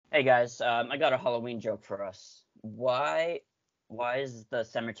Hey guys, I got a Halloween joke for us. Why is the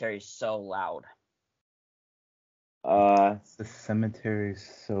cemetery so loud? The cemetery's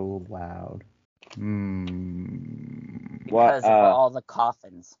so loud. Because of all the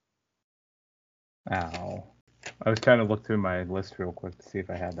coffins. Ow. I was trying to look through my list real quick to see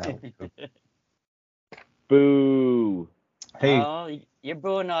if I had that one. Boo. Hey. Oh, you're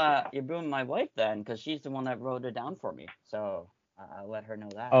booing my wife then, because she's the one that wrote it down for me. So I'll let her know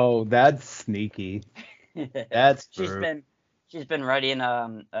that. Oh, that's sneaky. That's true. She's been writing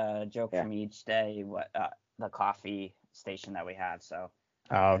a joke for me each day. The coffee station that we have. So.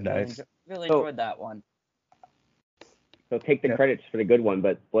 Oh, nice. Really enjoyed that one. So take the credits for the good one,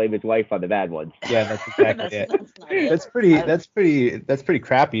 but blame his wife on the bad ones. Yeah, that's exactly it. That's pretty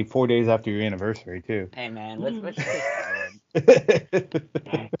crappy. 4 days after your anniversary too. Hey man, let's just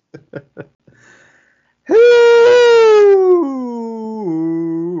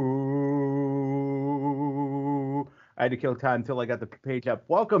I had to kill time until I got the page up.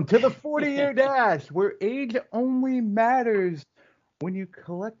 Welcome to the 40-year dash, where age only matters when you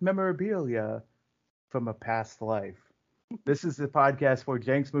collect memorabilia from a past life. This is the podcast where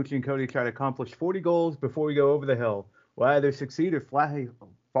Jenks, Moochie, and Cody try to accomplish 40 goals before we go over the hill. We'll either succeed or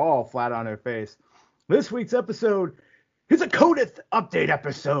fall flat on our face. This week's episode is a Codith update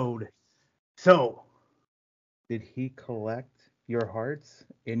episode. So, did he collect your hearts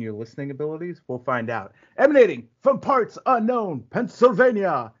and your listening abilities? We'll find out. Emanating from parts unknown,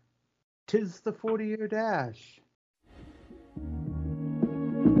 Pennsylvania, 'tis the 40-year dash.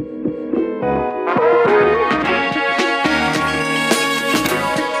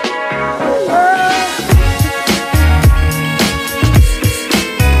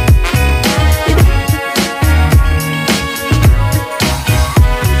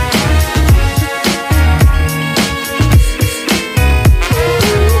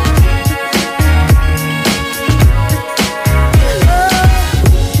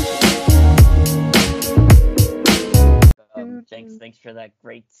 Jenks, thanks for that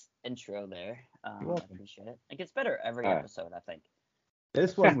great intro there. I appreciate it. It gets better every All right. episode, I think.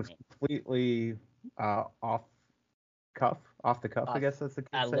 This one was completely off the cuff. I guess that's the case.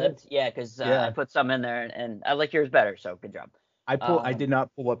 Ad-libbed, yeah, because I put some in there, and I like yours better, so good job. I did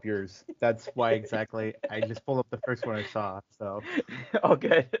not pull up yours. That's why exactly. I just pulled up the first one I saw. So.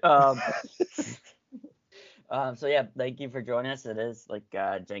 Okay. So yeah, thank you for joining us. It is, like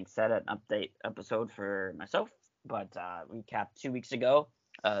Jenks said, an update episode for myself. But recap 2 weeks ago.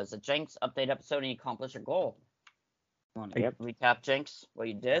 It was a Jenks update episode, and you accomplished your goal. You want to recap, Jenks, what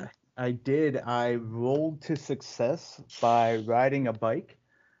you did? I did. I rolled to success by riding a bike.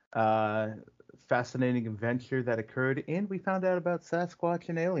 Fascinating adventure that occurred, and we found out about Sasquatch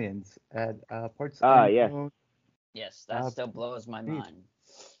and aliens at parts of Yes, that still blows my mind.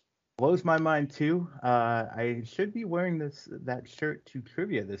 Blows my mind too. I should be wearing that shirt to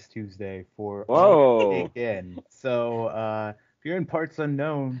trivia this Tuesday for again. So if you're in parts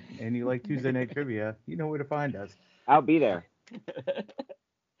unknown and you like Tuesday night trivia, you know where to find us. I'll be there.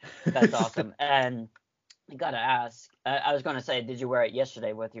 That's awesome. And I gotta ask, I was gonna say, did you wear it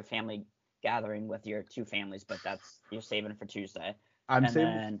yesterday with your family gathering with your two families? But you're saving for Tuesday. I'm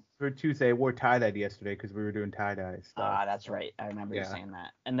saving for Tuesday. I wore tie-dye yesterday because we were doing tie-dye stuff. That's right. I remember you saying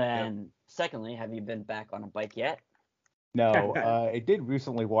that. And then, secondly, have you been back on a bike yet? No. I did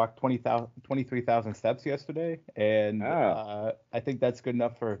recently walk 23,000 steps yesterday, and I think that's good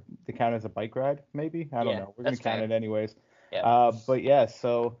enough to count as a bike ride, maybe? I don't know. We're going to count it anyways. Yeah. But yeah,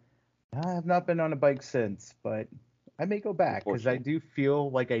 so I have not been on a bike since, but I may go back because I do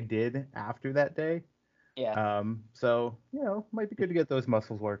feel like I did after that day. Yeah. So, might be good to get those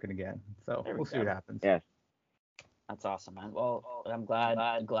muscles working again. So we'll see what happens. Yeah. That's awesome, man. Well, I'm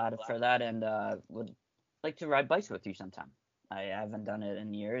glad for that, and would like to ride bikes with you sometime. I haven't done it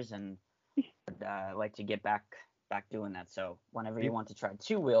in years, and would like to get back doing that. So whenever you want to try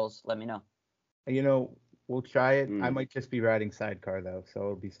 2 wheels, let me know. We'll try it. I might just be riding sidecar though, so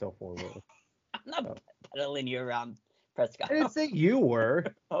it'll be still 4 wheels. I'm not pedaling you around, Prescott. I didn't say you were.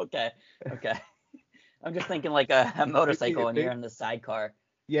 Okay. I'm just thinking like a motorcycle, and you're in the sidecar.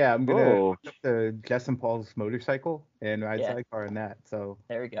 Yeah, I'm gonna pick up the Jess and Paul's motorcycle and ride sidecar in that. So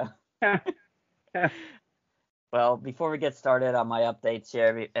there we go. Well, before we get started on my updates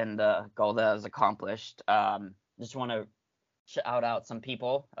here and the goal that was accomplished, just want to shout out some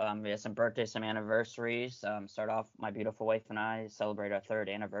people. We have some birthdays, some anniversaries. Start off, my beautiful wife and I celebrate our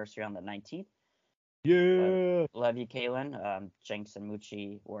 3rd anniversary on the 19th. Yeah. Love you, Kaylin. Jenks and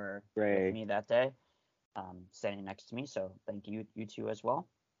Moochie were with me that day, standing next to me. So thank you two as well.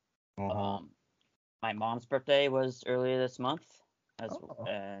 My mom's birthday was earlier this month. Oh.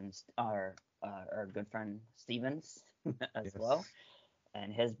 and our good friend Stevens as well, Yes.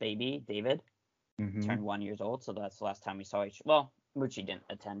 and his baby David Mm-hmm. turned 1 year old. So that's the last time we saw each. Well, Moochie didn't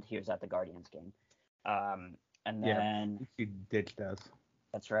attend. He was at the Guardians game. And Yeah, then she ditched us.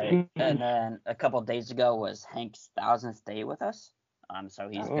 that's right. And then a couple of days ago was Hank's 1,000th day with us. So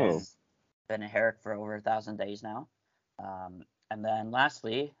he's Oh. been a Herrick for over 1,000 days now. And then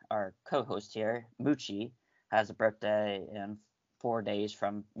lastly, our co-host here, Moochie, has a birthday in 4 days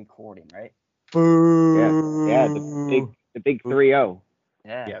from recording, right? Yeah, the big 3-0.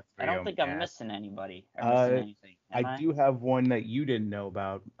 Yeah. Yeah, I don't 3-0 think I'm Matt. missing anybody or missing anything. I Am I? do have one that you didn't know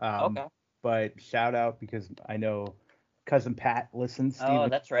about. Okay. But shout out because I know cousin Pat listens, Oh, Steven's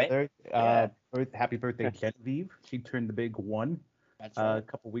that's right. brother. Yeah, Happy birthday, Genevieve. She turned the big one that's a right.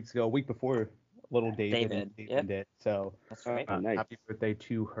 couple weeks ago, a week before little David and David. Stephen Yep, did. So that's right. Oh, nice. happy birthday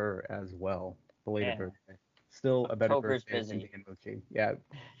to her as well. Belated Yeah. birthday. Still a better October's birthday than busy. Dan Mochi. Yeah,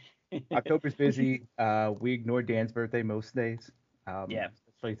 October's busy. We ignore Dan's birthday most days, Yeah.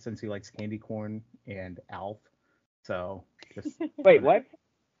 especially since he likes candy corn and Alf. So just Wait, what?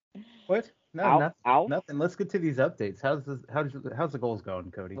 what? No, Alf? nothing. Alf? Nothing. Let's get to these updates. How's the goals going,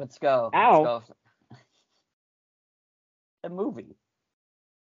 Cody? Let's go. Let's Alf? go. A movie,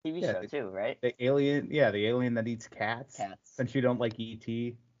 TV Yeah, show too, right? the alien. Yeah, the alien that eats cats. Cats. Since you don't like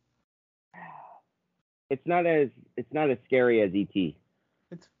ET, It's not as scary as ET.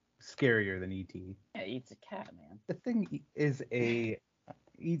 it's scarier than ET. Yeah, eats a cat, man. The thing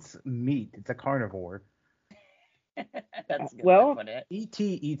eats meat. It's a carnivore. That's a good way to Well, put it. ET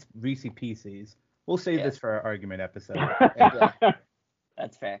eats Reese Pieces. We'll save Yeah. this for our argument episode. Yeah.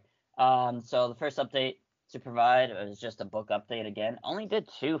 That's fair. So the first update to provide is just a book update again. Only did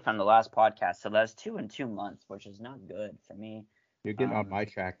 2 from the last podcast, so that's 2 in 2 months, which is not good for me. You're getting on my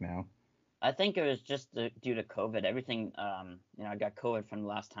track now. I think it was just due to COVID. Everything, I got COVID from the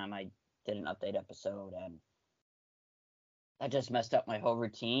last time I did an update episode, and that just messed up my whole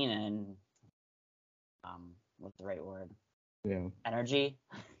routine and, what's the right word? Yeah. Energy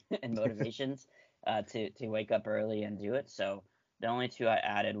and motivations to wake up early and do it. So the only 2 I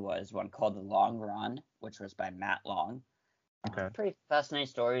added was one called The Long Run, which was by Matt Long. Okay. Pretty fascinating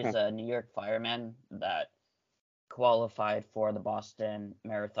stories. A New York fireman that qualified for the Boston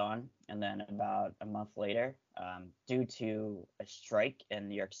Marathon, and then about a month later, due to a strike in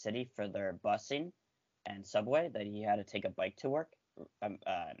New York City for their busing and subway, that he had to take a bike to work, an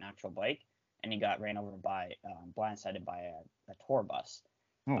actual bike, and he got ran over by, blindsided by a tour bus.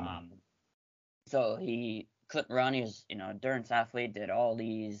 Oh. So he couldn't run. He was, endurance athlete, did all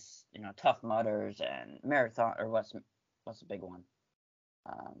these, tough mudders and marathon, or what's the big one?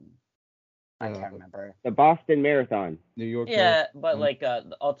 I can't remember. the Boston Marathon. New York. Yeah, but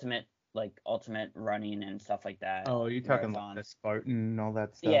the ultimate running and stuff like that. Oh, you're talking like marathons. the Spartan and all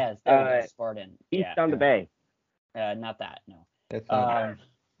that stuff. Yeah, there we go, Spartan. East Yeah, on the Bay. not that, no. That's not,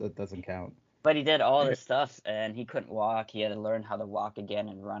 that doesn't count. But he did all this stuff, and he couldn't walk. He had to learn how to walk again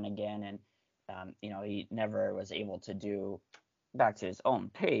and run again, and he never was able to do back to his own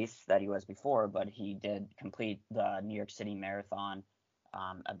pace that he was before. But he did complete the New York City Marathon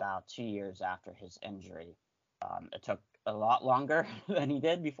about 2 years after his injury. It took a lot longer than he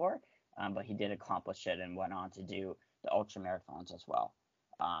did before, but he did accomplish it and went on to do the ultra marathons as well.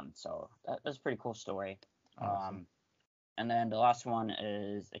 So that's a pretty cool story. Awesome. And then the last one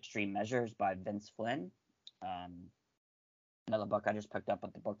is Extreme Measures by Vince Flynn. Another book I just picked up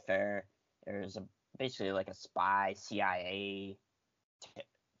at the book fair. There's basically like a spy CIA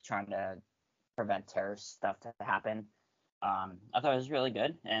trying to prevent terrorist stuff to happen. I thought it was really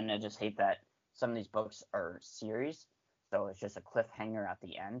good, and I just hate that some of these books are series, so it's just a cliffhanger at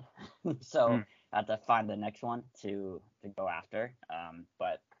the end. So I have to find the next one to go after.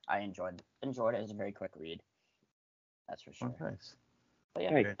 But I enjoyed it. It was a very quick read. That's for sure. Oh, nice. But yeah,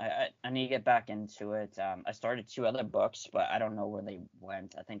 Nice. I need to get back into it. I started 2 other books, but I don't know where they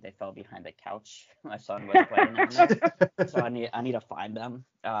went. I think they fell behind the couch. My son was playing on there, so I need to find them.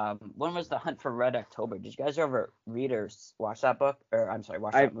 One was The Hunt for Red October. Did you guys ever read or watch that book? Or I'm sorry,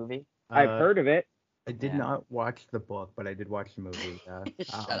 watch that movie? I've heard of it. I did not watch the book, but I did watch the movie.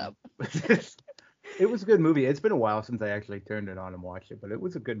 Shut up. It was a good movie. It's been a while since I actually turned it on and watched it, but it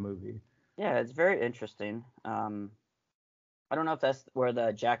was a good movie. Yeah, it's very interesting. I don't know if that's where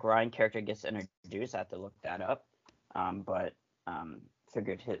the Jack Ryan character gets introduced. I have to look that up. But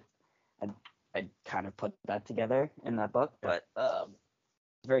figured I'd kind of put that together in that book. But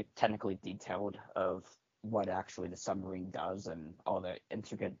very technically detailed of what actually the submarine does and all the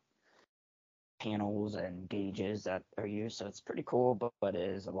intricate panels and gauges that are used. So it's pretty cool, but it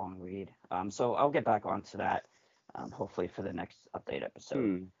is a long read. So I'll get back onto that. hopefully for the next update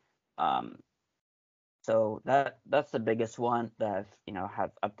episode. Hmm. Um, so that's the biggest one that I've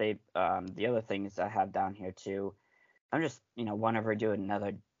have update. The other things I have down here too. I'm just whenever I do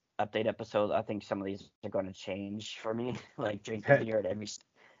another update episode, I think some of these are going to change for me. Like drinking beer at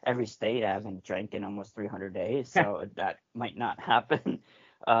every state. I haven't drank in almost 300 days, so that might not happen.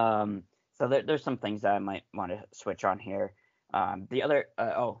 So there's some things that I might want to switch on here. The other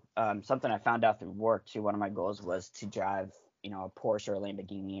something I found out through work too. One of my goals was to drive a Porsche or a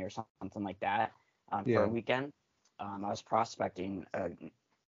Lamborghini or something like that for a Yeah. weekend. I was prospecting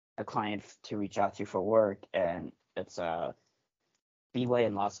a client to reach out to for work, and it's a speedway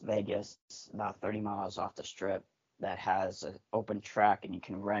in Las Vegas, about 30 miles off the strip, that has an open track and you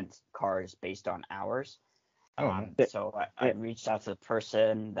can rent cars based on hours. Oh, nice. So I reached out to the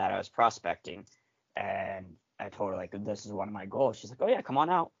person that I was prospecting, and I told her like this is one of my goals. She's like, oh yeah, come on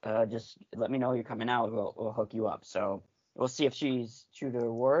out. Just let me know you're coming out. We'll hook you up. So we'll see if she's true to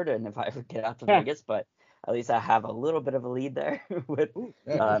her word and if I ever get out to Vegas. But at least I have a little bit of a lead there with Ooh,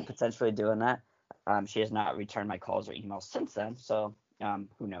 yeah. potentially doing that. She has not returned my calls or emails since then. So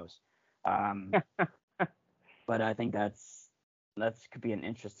who knows? Um, but I think that could be an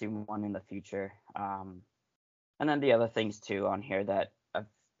interesting one in the future. And then the other things too on here that I've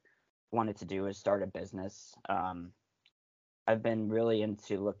wanted to do is start a business. I've been really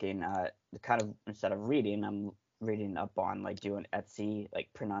into looking at the kind of instead of reading, I'm reading up on like doing Etsy, like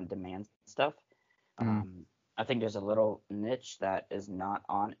print on demand stuff. Mm. I think there's a little niche that is not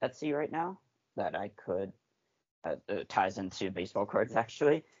on Etsy right now that I could ties into baseball cards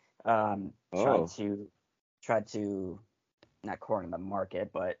actually. Try Oh, to not corner the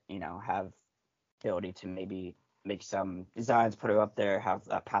market, but have ability to maybe make some designs, put it up there, have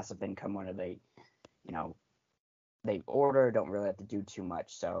a passive income where you know, they order, don't really have to do too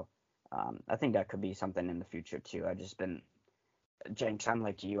much. So I think that could be something in the future too. I've just been, Jenks, I'm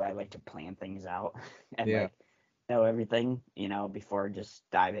like you, I like to plan things out and Yeah. like know everything, before just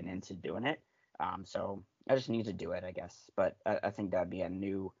diving into doing it. So I just need to do it, I guess. But I think that'd be a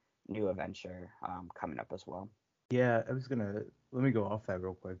new adventure coming up as well. Yeah, I was gonna let me go off that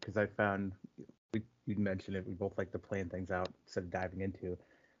real quick because I found you mentioned it. We both like to plan things out instead of diving into.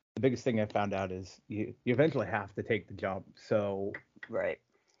 The biggest thing I found out is you eventually have to take the jump. So Right.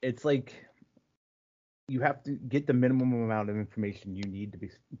 it's like you have to get the minimum amount of information you need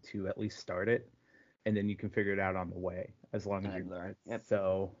to at least start it, and then you can figure it out on the way as long as And you're I'd learn. Yep.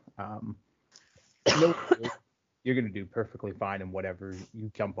 so no you're gonna do perfectly fine in whatever you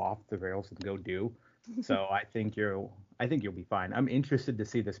jump off the rails and go do. So I think you'll be fine. I'm interested to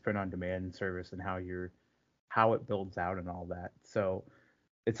see this print on demand service and how it builds out and all that. So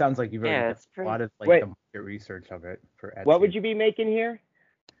it sounds like you've already Yeah, done it's a pretty. lot of like wait. the market research of it for What Etsy. would you be making here?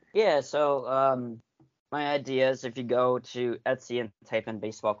 Yeah, so my idea is if you go to Etsy and type in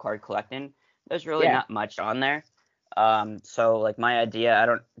baseball card collecting, there's really Yeah. not much on there. So like my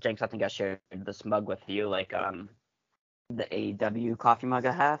idea, Jenks, I think I shared this mug with you, like the AEW coffee mug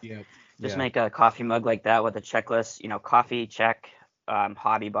I have. Yep. Just Yeah. make a coffee mug like that with a checklist, coffee check,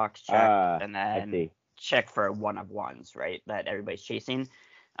 hobby box check, and I then see. check for one of ones, right? That everybody's chasing.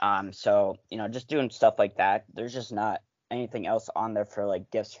 So just doing stuff like that. There's just not anything else on there for like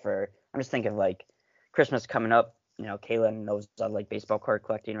gifts for. I'm just thinking like Christmas coming up. Kaylin knows I like baseball card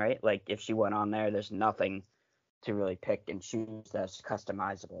collecting, right? Like if she went on there, there's nothing to really pick and choose that's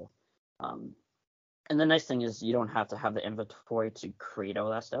customizable. Um, and the nice thing is you don't have to have the inventory to create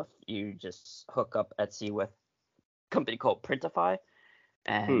all that stuff. You just hook up Etsy with a company called Printify,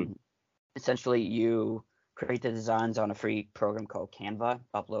 Hmm. and essentially you create the designs on a free program called Canva,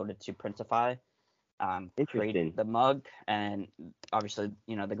 upload it to Printify, create Interesting. the mug, and obviously,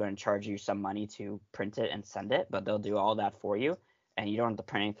 they're going to charge you some money to print it and send it, but they'll do all that for you, and you don't have to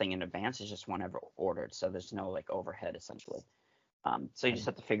print anything in advance. It's just whenever ordered, so there's no like overhead essentially. So you just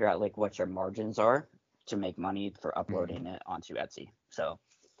have to figure out like what your margins are to make money for Mhm. uploading it onto Etsy. So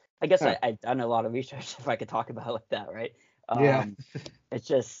I guess Huh. I've done a lot of research if I could talk about it like that, right? Yeah. Um, it's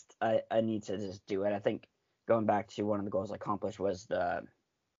just I need to just do it. I think going back to one of the goals I accomplished was the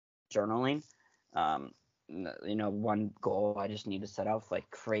journaling. Um, one goal I just need to set out like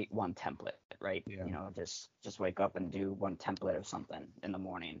create one template, right? Yeah. Just wake up and do one template of something in the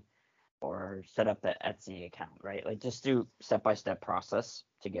morning, or set up the Etsy account, right? Like just do step by step process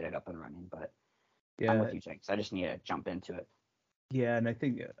to get it up and running. But I'm Yeah. with you, Jenks. I just need to jump into it. Yeah, and I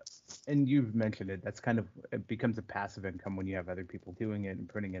think, and you've mentioned it. That's kind of it becomes a passive income when you have other people doing it and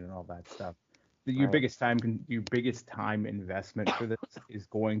printing it and all that stuff. Right. Your biggest time investment for this is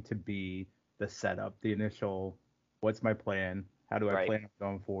going to be the setup, the initial. What's my plan? How do I Right. plan on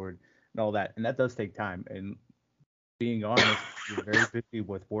going forward, and all that. And that does take time. And being honest, you're very busy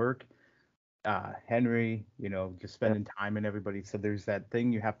with work. Henry, just spending time and everybody. So there's that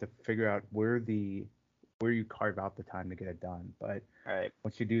thing you have to figure out where you carve out the time to get it done. But Right.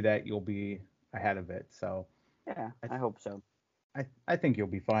 once you do that, you'll be ahead of it. So Yeah, I hope so. I think you'll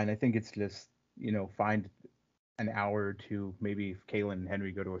be fine. I think it's just, find an hour or two. Maybe if Kaylin and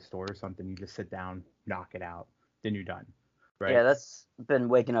Henry go to a store or something, you just sit down, knock it out, then you're done. Right? Yeah, that's been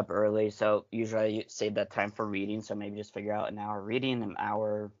waking up early, so usually I save that time for reading. So maybe just figure out an hour reading, an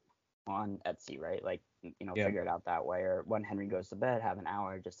hour on Etsy, right? Like, Yeah. figure it out that way. Or when Henry goes to bed, have an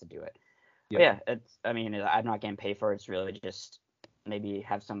hour just to do it. Yeah. But yeah, I'm not getting paid for it. It's really just maybe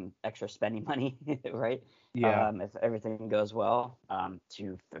have some extra spending money, right? Yeah. If everything goes well,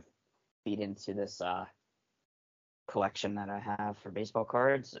 to feed into this collection that I have for baseball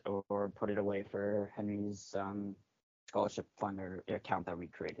cards, or put it away for Henry's scholarship fund or account that we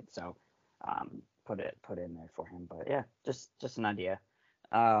created. So put it in there for him. But yeah, just an idea.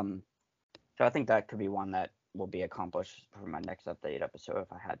 So I think that could be one that will be accomplished for my next update episode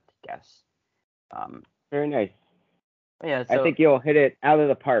if I had to guess. Very nice. Yeah, so I think you'll hit it out of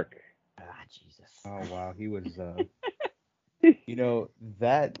the park. Jesus. Oh wow, he was.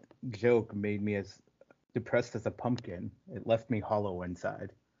 That joke made me as depressed as a pumpkin. It left me hollow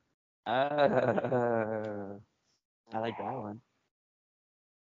inside. I like that one.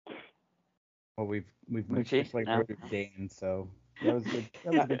 Well, we've Moochie? officially No? murdered Dane, so that was good.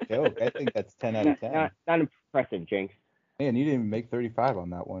 That was a good joke. I think that's 10 out of 10. Not impressive, Jinx. Man, you didn't even make 35 on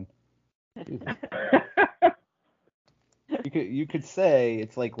that one. Jesus. You could say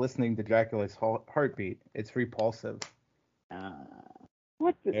it's like listening to Dracula's heartbeat. It's repulsive.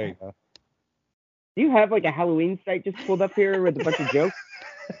 What? There you go. Do you have like a Halloween site just pulled up here with a bunch of jokes?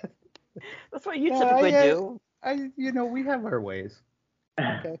 That's what you typically do. We have our ways.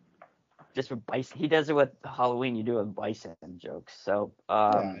 Okay. Just with bison. He does it with Halloween. You do it with bison jokes. So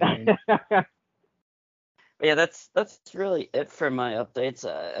Yeah, I mean, but yeah, that's really it for my updates.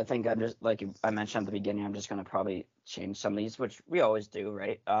 I think I'm just, like I mentioned at the beginning, I'm just gonna probably change some of these, which we always do,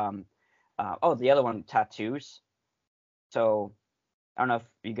 right? The other one, tattoos. So I don't know if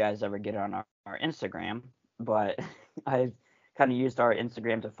you guys ever get on our Instagram, but I kind of used our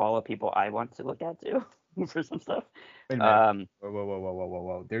Instagram to follow people I want to look at too for some stuff. wait a minute.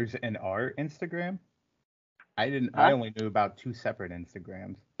 Whoa. There's an R Instagram? I Huh? only knew about two separate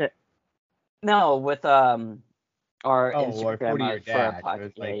Instagrams. No, with our Or Instagram 40 Year for our Dad.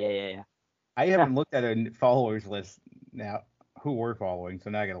 podcast. Yeah. I haven't looked at a followers list now. Who we're following?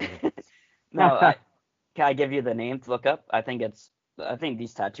 So now I gotta look at this. No, can I give you the name to look up? I think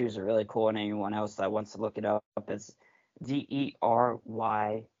these tattoos are really cool, and anyone else that wants to look it up, it's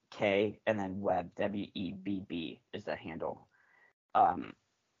DERYK and then Webb, WEBB is the handle.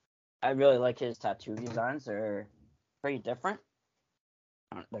 I really like his tattoo designs. They're pretty different.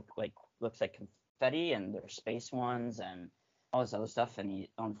 Looks like confetti, and there's space ones and all this other stuff. And he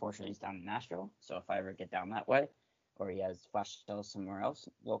unfortunately he's down in Nashville, so if I ever get down that way, or he has flash sales somewhere else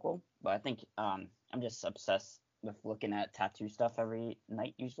local. But I think I'm just obsessed with looking at tattoo stuff every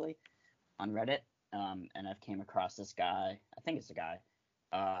night usually on Reddit. And I've came across this guy. I think it's a guy.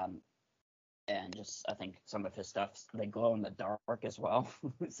 And just I think some of his stuff, they glow in the dark as well.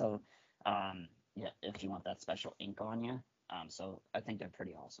 So yeah, if you want that special ink on you. So I think they're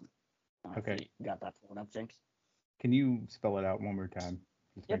pretty awesome. Okay. You got that pulled up, Jinx? Can you spell it out one more time?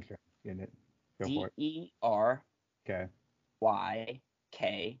 Just Yep. make sure I'm getting it. Go for it. DERYK Okay.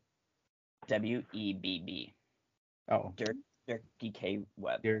 WEBB. Oh. Dirk DK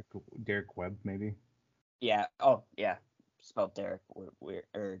Webb. Derek Webb, maybe? Yeah. Oh, yeah. Spelled Derek weird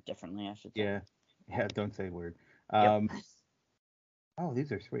or differently, I should say. Yeah. Yeah, don't say weird. Yep. Oh,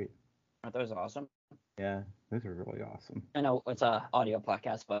 these are sweet. Aren't those awesome? Yeah, those are really awesome. I know it's a audio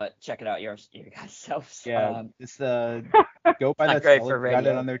podcast, but check it out your guys selves. Yeah, just go by not that great spell. for Got it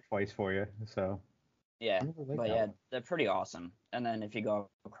radio. on there twice for you. So Yeah, I never liked but that yeah, one. they're pretty awesome. And then if you go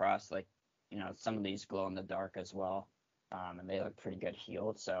across, like, some of these glow in the dark as well, and they look pretty good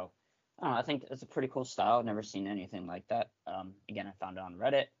healed. So I don't know, I think it's a pretty cool style. I've never seen anything like that. Again, I found it on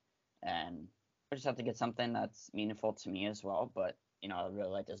Reddit, and I just have to get something that's meaningful to me as well. But I really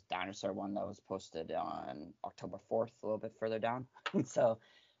like this dinosaur one that was posted on October 4th, a little bit further down. So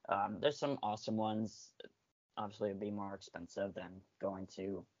there's some awesome ones. Obviously, it'd be more expensive than going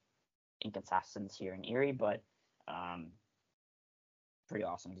to Ink Assassins here in Erie, but pretty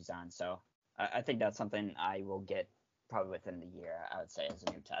awesome design. So I think that's something I will get probably within the year, I would say, as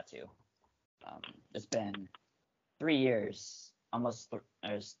a new tattoo. It's been 3 years, it was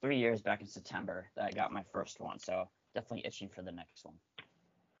 3 years back in September that I got my first one, so definitely itching for the next one.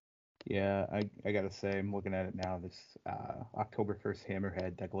 Yeah, I gotta say, I'm looking at it now. This October 1st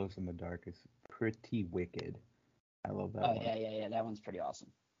Hammerhead that glows in the dark is pretty wicked. I love that Oh one. yeah. That one's pretty awesome.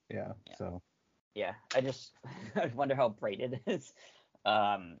 Yeah, Yeah. so. Yeah. I just I wonder how bright it is.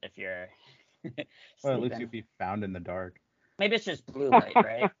 If you're Well, at least you'll sleeping. be found in the dark. Maybe it's just blue light,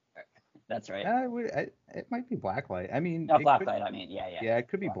 right? That's right. It might be blacklight. I mean, No, it black could. light. I mean, yeah. Yeah, it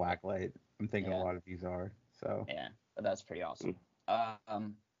could be Black light. blacklight. I'm thinking a Yeah. lot of these are. So. Yeah. But that's pretty awesome.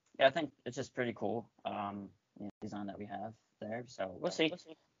 Yeah, I think it's just pretty cool. Design that we have there. So we'll see.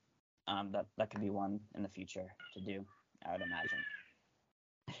 That could be one in the future to do, I would imagine.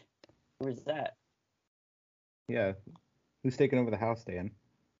 Who is that? Yeah. Who's taking over the house, Dan?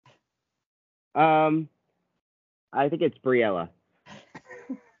 I think it's Briella.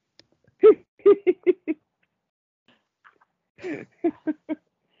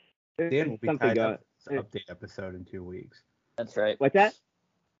 Dan will be Something tied going. up this update episode in 2 weeks. That's right. What's that?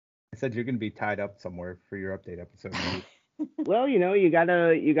 I said you're gonna be tied up somewhere for your update episode. Well, you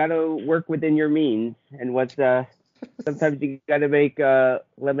gotta work within your means, and what's sometimes you gotta make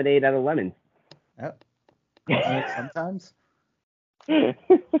lemonade out of lemons. Yep. Sometimes.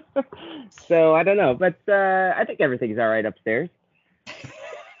 So I don't know, but I think everything's all right upstairs.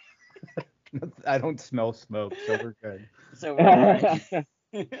 I don't smell smoke, so we're good. So we're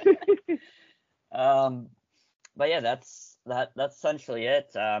but yeah, that's essentially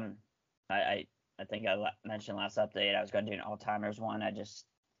it. I think I mentioned last update I was going to do an Alzheimer's one. I just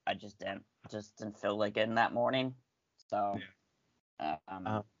didn't feel like it in that morning. So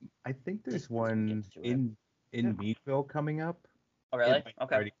I think there's just one get to it. in Meadville coming up. Oh really? It might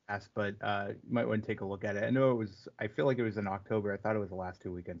Okay. already passed, but you might want to take a look at it. I know it was. I feel like it was in October. I thought it was the last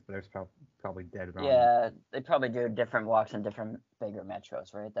 2 weekends, but there's probably dead around. Yeah, they probably do different walks in different bigger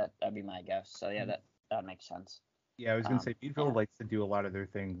metros, right? That'd be my guess. So yeah, that makes sense. Yeah, I was gonna say Meadville likes to do a lot of their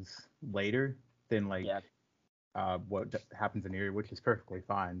things later than like what happens in Erie, which is perfectly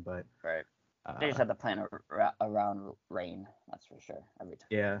fine. But right, they just had to plan around rain. That's for sure every time.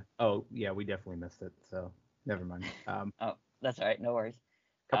 Yeah. Oh yeah, we definitely missed it. So never mind. Oh, that's all right. No worries.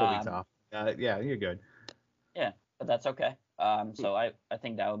 Couple weeks off. Yeah, you're good. Yeah, but that's okay. So I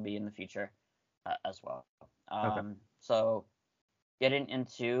think that would be in the future as well. Okay. So getting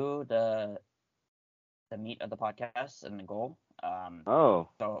into the meat of the podcast and the goal.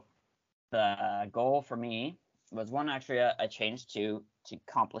 So the goal for me was one actually I changed to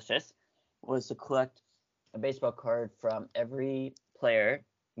accomplish this was to collect a baseball card from every player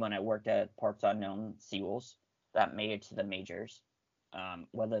when I worked at Parks Unknown Seawolves that made it to the majors.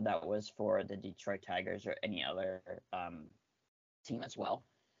 Whether that was for the Detroit Tigers or any other team as well.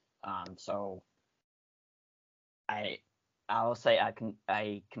 So I'll say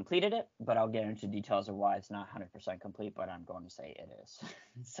I completed it, but I'll get into details of why it's not 100% complete, but I'm going to say it is.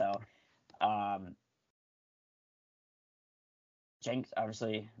 So Jenks,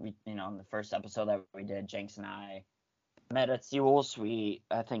 obviously, we in the first episode that we did, Jenks and I met at Seawolves.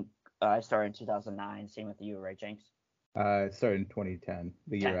 I think I started in 2009. Same with you, right, Jenks? It started in 2010,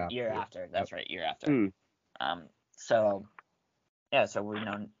 the year after. Year after. That's right, year after. So we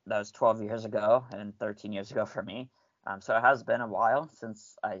know that was 12 years ago and 13 years ago for me. So it has been a while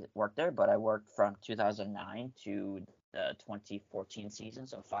since I worked there, but I worked from 2009 to the 2014 season,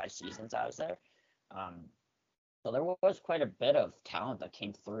 so 5 seasons I was there. So there was quite a bit of talent that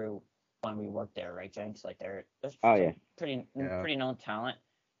came through when we worked there, right, Jenks? Like there's pretty known talent,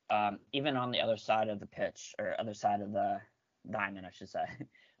 even on the other side of the pitch or other side of the diamond, I should say.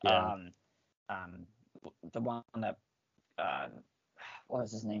 Yeah. The one that what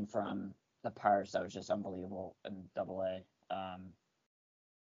was his name from the Pirates that was just unbelievable in AA.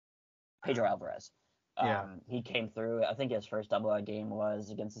 Pedro Alvarez. He came through. I think his first AA game was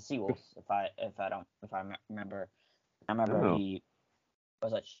against the Seawolves. If I remember, he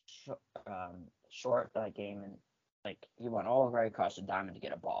was short that game, and like he went all the way across the diamond to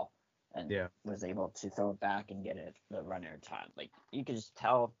get a ball, and was able to throw it back and get it the runner in time. Like you could just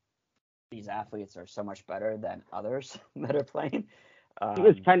tell these athletes are so much better than others that are playing. He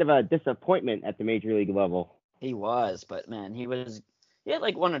was kind of a disappointment at the major league level. He was, but man, he had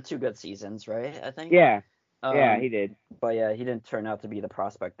like 1 or 2 good seasons, right? I think. Yeah. He did. But yeah, he didn't turn out to be the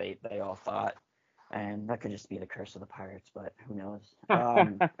prospect they all thought, and that could just be the curse of the Pirates. But who knows? I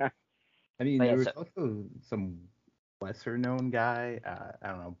mean, there was also some lesser known guy. I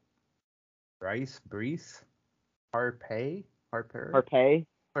don't know, Brees, Harpay.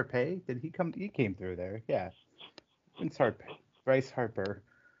 Did he come? He came through there. Yeah. It's Harpay. Bryce Harper,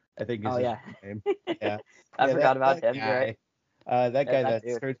 I think is his name. Yeah. I forgot about him. Guy. Right? That guy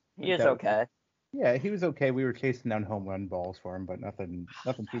he is okay. Yeah, he was okay. We were chasing down home run balls for him, but nothing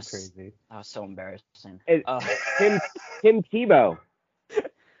too crazy. That was so embarrassing. It, Tim Tebow.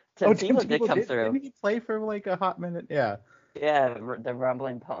 Tim Tim Tebow did Tebow come through. didn't he play for like a hot minute? Yeah. Yeah, the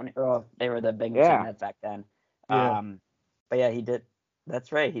Rumbling Pony. Oh, they were the Binghamton Yeah. Nets back then. Yeah. But yeah, he did.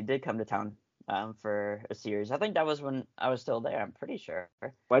 That's right. He did come to town for a series. I think that was when I was still there. I'm pretty sure.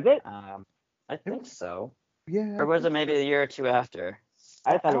 Was it? I think so. Yeah. Or was it maybe a year or two after?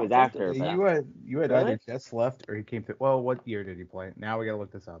 I thought it was don't think after. was But You had Really? either just left or he came through. Well, what year did he play? Now we gotta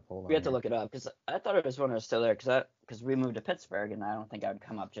look this up. Hold on. We had to here. look it up because I thought it was when I was still there because we moved to Pittsburgh and I don't think I would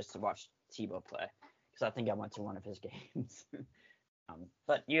come up just to watch Tebow play because I think I went to one of his games.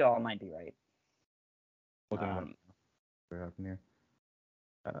 But you all might be right. Looking Um, what happened here.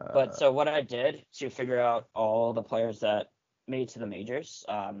 But so what I did to figure out all the players that made to the majors,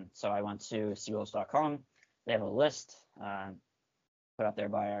 so I went to Seawolves.com. They have a list put up there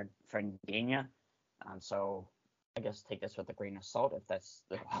by our friend Gania. So I guess take this with a grain of salt if that's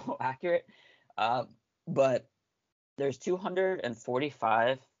accurate. But there's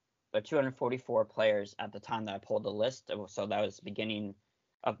 245 or 244 players at the time that I pulled the list. So that was the beginning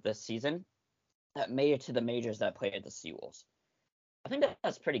of the season that made it to the majors that played at the Seawolves. I think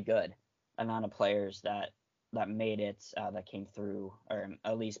that's pretty good amount of players that made it, that came through, or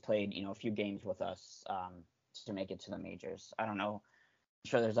at least played, a few games with us to make it to the majors. I don't know. I'm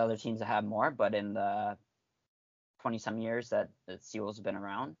sure there's other teams that have more, but in the 20-some years that the Seawolves have been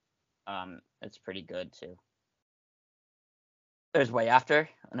around, it's pretty good too. There's way after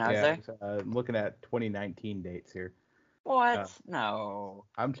when I was there. I'm looking at 2019 dates here. What? No.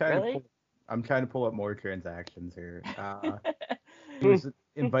 I'm trying Really? to pull up more transactions here. He was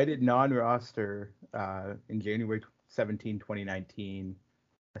invited non-roster in January 17, 2019.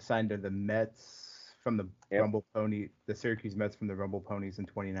 Assigned to the Mets from the the Syracuse Mets from the Rumble Ponies in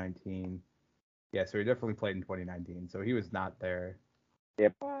 2019. Yeah, so he definitely played in 2019. So he was not there.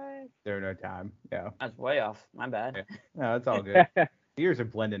 Yep. There no time. Yeah. That's way off. My bad. Yeah. No, it's all good. The years are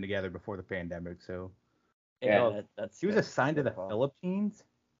blending together before the pandemic, so. Yeah, that's. He was assigned to the Philippines.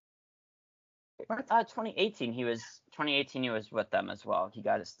 What? 2018 he was with them as well. He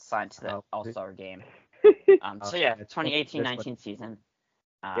got assigned to the All-Star game. So yeah, 2018-19 season.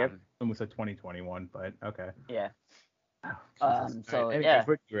 Yep. Almost a 2021, but okay. Yeah. So anyways, yeah.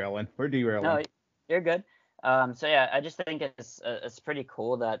 We're derailing. No, you're good. So yeah, I just think it's pretty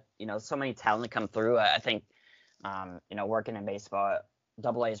cool that so many talent come through. I think working in baseball,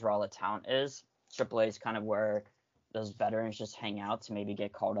 AA is where all the talent is. AAA is kind of where those veterans just hang out to maybe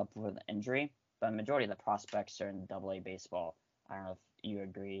get called up with an injury. But the majority of the prospects are in AA baseball. I don't know if you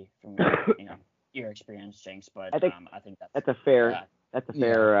agree from your experience, Jinx, but I think that's a fair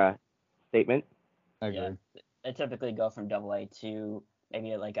statement. I agree. Yeah, they typically go from AA to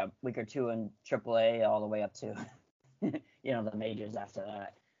maybe like a week or two in AAA all the way up to the majors after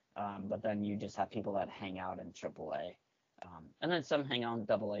that. But then you just have people that hang out in AAA, and then some hang out in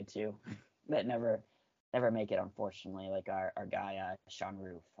AA too, that never make it, unfortunately. Like our guy Sean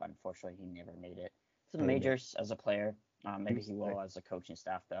Roof, unfortunately he never made it to the majors as a player. Maybe he will as a coaching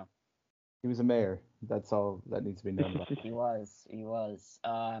staff though. He was a mayor. That's all that needs to be known about. He was.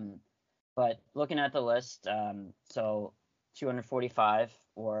 But looking at the list, so 245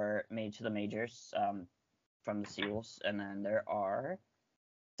 were made to the majors from the Seawolves, and then there are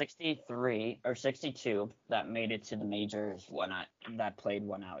 63 or 62 that made it to the majors that played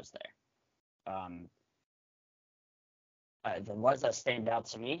when I was there. The ones that stand out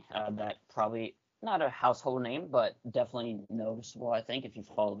to me, that probably not a household name, but definitely noticeable, I think, if you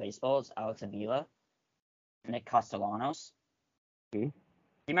follow baseball, is Alex Avila, Nick Castellanos. Do you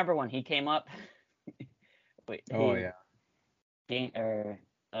remember when he came up?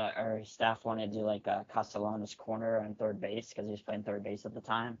 Our staff wanted to do like a Castellanos corner on third base because he was playing third base at the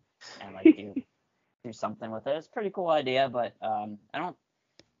time, and like do something with it. It's a pretty cool idea, but I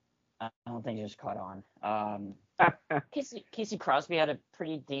don't think it just caught on. Casey Crosby had a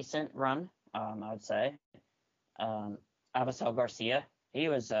pretty decent run, I would say. Avisel Garcia, he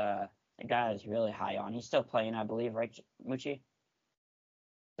was a guy I was really high on. He's still playing, I believe, right, Mucci?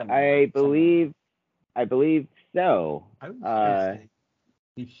 I believe so. I would say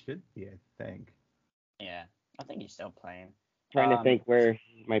he should be, I think. Yeah, I think he's still playing. Trying to think where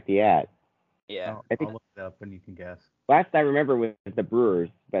he might be at. Yeah. I'll look it up and you can guess. Last I remember was the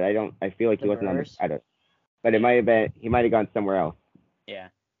Brewers, but I feel like he wasn't on the but it might have been, he might have gone somewhere else. Yeah.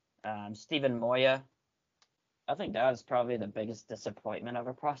 Steven Moya, I think that was probably the biggest disappointment of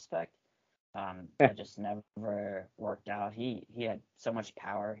a prospect. That just never worked out. He had so much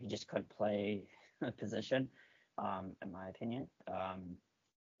power, he just couldn't play a position, in my opinion.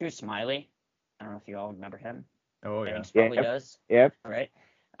 Drew Smiley, I don't know if you all remember him. Oh yeah. Banks probably Yep. does. Yep. Right.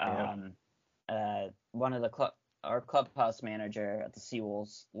 Yep. One of our clubhouse manager at the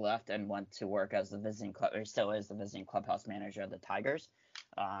Seawolves left and went to work as the visiting club, or still is the visiting clubhouse manager of the Tigers.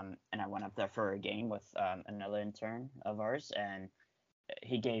 And I went up there for a game with another intern of ours, and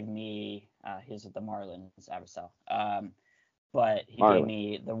he gave me he was with the Marlins, Abercel. But he gave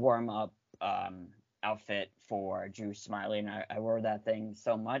me the warm up outfit for Drew Smiley, and I wore that thing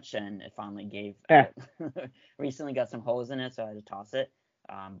so much, and it finally gave out. Recently got some holes in it, so I had to toss it.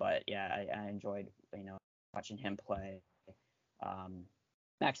 But yeah, I enjoyed watching him play.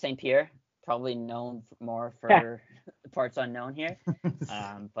 Max St. Pierre, probably known more for parts unknown here,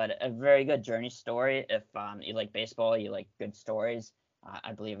 but a very good journey story. If you like baseball, you like good stories.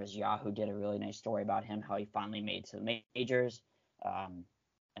 I believe it was Yahoo did a really nice story about him, how he finally made to the majors.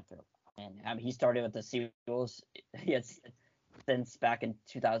 And he started with the Seawolves since back in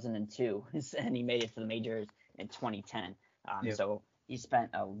 2002, and he made it to the majors in 2010. So he spent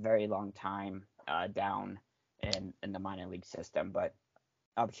a very long time down in the minor league system, but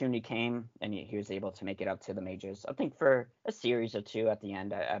opportunity came, and he was able to make it up to the majors. I think for a series or two at the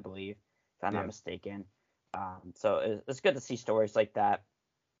end, I believe, if I'm not mistaken. So it's good to see stories like that.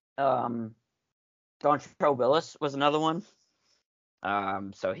 Dontrell Willis was another one.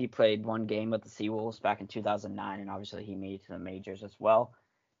 So he played one game with the Seawolves back in 2009, and obviously he made it to the majors as well.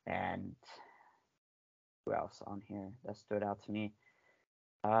 And who else on here that stood out to me?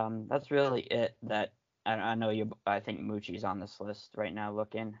 That's really it. That I know you. I think Moochie's on this list right now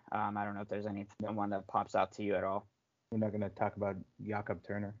looking. I don't know if there's one that pops out to you at all. We're not gonna talk about Jakob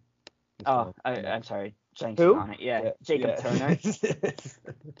Turner. I'm sorry. Jenks Who? on it. Yeah, Jacob Turner.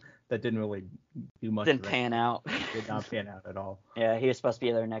 That didn't really do much. Didn't pan out. Did not pan out at all. Yeah, he was supposed to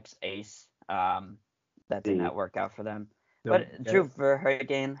be their next ace. That did not work out for them. But Drew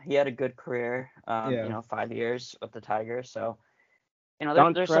Verhagen, he had a good career. 5 years with the Tigers. So,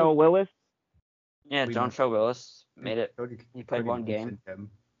 there's some. Willis. Yeah, Dontrell Willis made it. He played one game.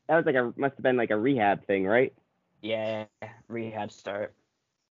 That was must have been like a rehab thing, right? Yeah, rehab start.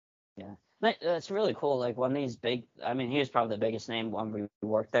 Yeah, that's really cool. Like one of these big. I mean, he was probably the biggest name when we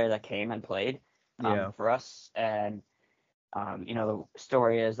worked there that came and played. For us, and the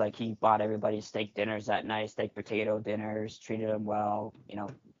story is like he bought everybody steak dinners that night, steak potato dinners, treated them well.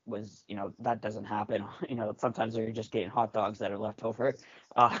 That doesn't happen. Sometimes they're just getting hot dogs that are left over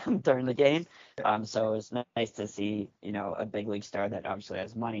during the game. So it's nice to see a big league star that obviously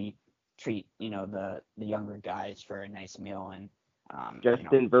has money treat the younger guys for a nice meal. And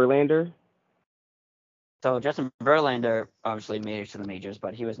Justin Verlander. So Justin Verlander obviously made it to the majors,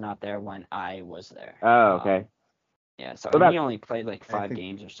 but he was not there when I was there. Oh, okay. Yeah, so he only played like 5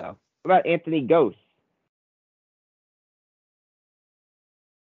 games or so. What about Anthony Gose?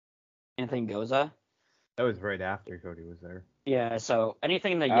 Anthony Goza? That was right after Cody was there. Yeah, so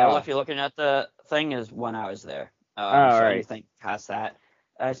anything in the yellow, if you're looking at the thing, is when I was there. Anything past that.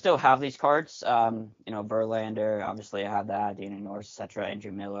 I still have these cards. Verlander, obviously I have that, Dana Norris, etc.,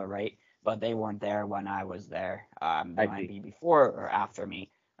 Andrew Miller, right? But they weren't there when I was there. They might be before or after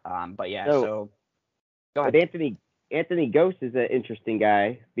me. But yeah, so go ahead. But Anthony Gose is an interesting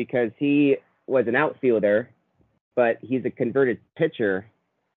guy because he was an outfielder, but he's a converted pitcher.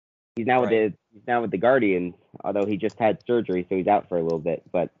 He's now with the Guardians, although he just had surgery, so he's out for a little bit.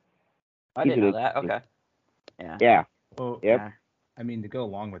 But I didn't know that. Okay. Yeah. Yeah. Well, yep. Yeah. I mean, to go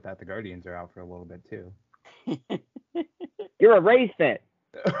along with that, the Guardians are out for a little bit too. You're a Rays fan.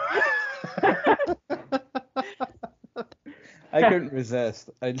 I couldn't resist.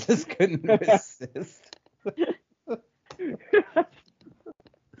 I just couldn't resist.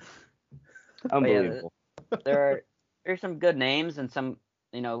 Unbelievable. There's some good names and some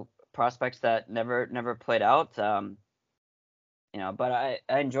prospects that never played out. But I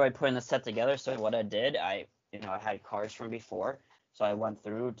enjoyed putting the set together. So what I did, I had cards from before, so I went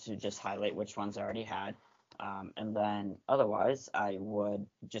through to just highlight which ones I already had. And then otherwise, I would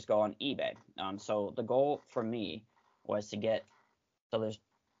just go on eBay. So the goal for me was to get. So there's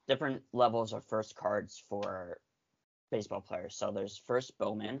different levels of first cards for baseball players. So there's first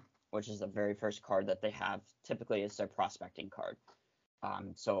Bowman, which is the very first card that they have. Typically, it's their prospecting card.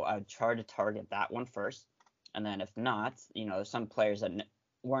 So I would try to target that one first. And then if not, there's some players that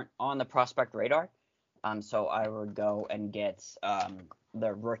weren't on the prospect radar. So I would go and get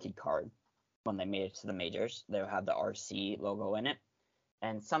their rookie card when they made it to the majors. They'll have the RC logo in it.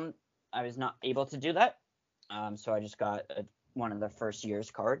 And some I was not able to do that. So I just got one of the first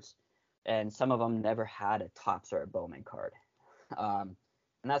year's cards. And some of them never had a Topps or a Bowman card. And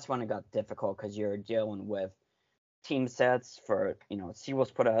that's when it got difficult because you're dealing with team sets for,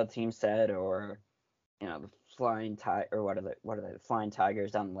 Seawolves put out a team set, or the flying or what are the flying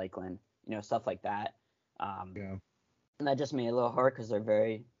tigers down in Lakeland, stuff like that. Yeah. And that just made it a little hard because they're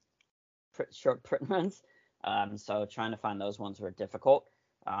very short print runs. So trying to find those ones were difficult.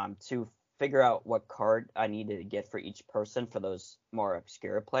 To figure out what card I needed to get for each person for those more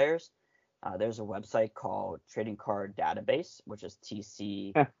obscure players, there's a website called Trading Card Database, which is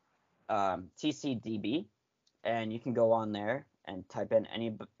TCDB, and you can go on there and type in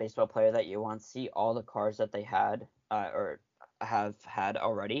any baseball player that you want, see all the cards that they had or have had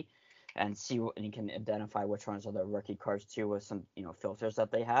already, and and you can identify which ones are the rookie cards too, with some filters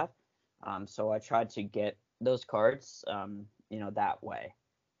that they have. So I tried to get those cards that way.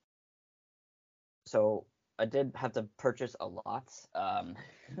 So I did have to purchase a lot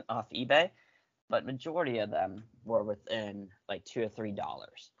off eBay, but majority of them were within like $2 or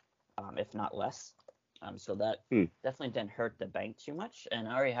 $3, if not less. So that definitely didn't hurt the bank too much, and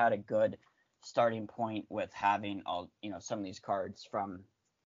I already had a good starting point with having all some of these cards from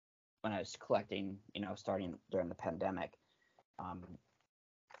when I was collecting, starting during the pandemic.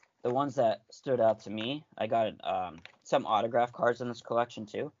 The ones that stood out to me, I got some autograph cards in this collection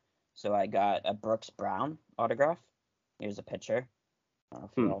too. So I got a Brooks Brown autograph. Here's a picture. I don't know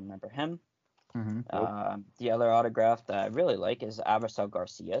if you all remember him. Mm-hmm. The other autograph that I really like is Avisel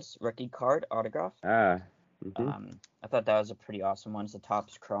Garcia's rookie card autograph. Mm-hmm. I thought that was a pretty awesome one. It's the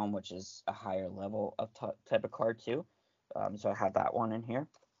Topps Chrome, which is a higher level of type of card too. So I have that one in here.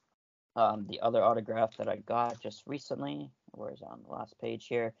 The other autograph that I got just recently, where is it on the last page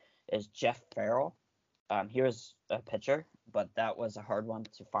here, is Jeff Farrell. Here's a picture, but that was a hard one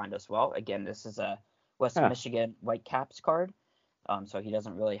to find as well. Again, this is a West Michigan Whitecaps card. So he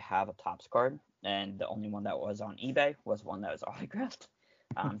doesn't really have a Topps card, and the only one that was on eBay was one that was autographed.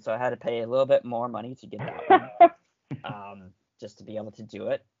 So I had to pay a little bit more money to get that one, just to be able to do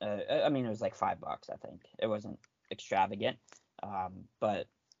it. I mean, it was like $5, I think. It wasn't extravagant, but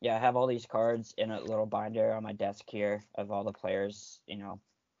yeah, I have all these cards in a little binder on my desk here of all the players,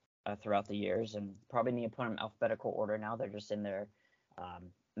 throughout the years, and probably need to put them in alphabetical order now. They're just in their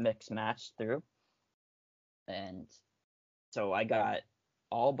mix match through, and so I got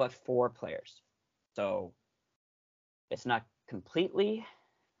all but 4 players. So it's not completely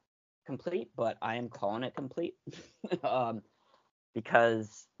complete, but I am calling it complete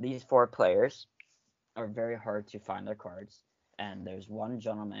because these 4 players are very hard to find their cards. And there's one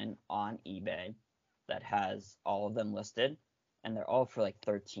gentleman on eBay that has all of them listed, and they're all for like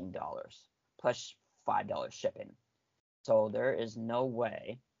 $13 plus $5 shipping. So there is no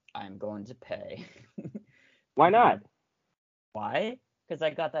way I'm going to pay. Why not? Why? Because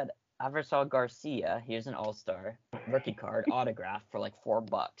I got that Avisel Garcia, here's an all-star rookie card autograph for like $4.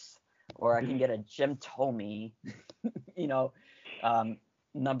 Or I can get a Jim Thome,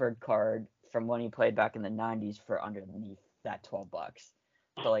 numbered card from when he played back in the 90s for underneath that $12.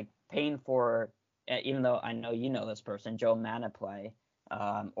 So like paying for, even though I know this person, Joe Manaplay,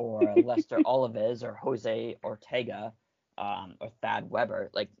 or Lester Olives, or Jose Ortega, or Thad Weber,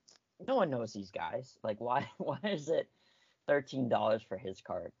 like no one knows these guys. Like why is it $13 for his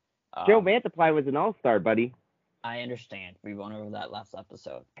card? Joe Mantiply was an all-star, buddy. I understand. We went over that last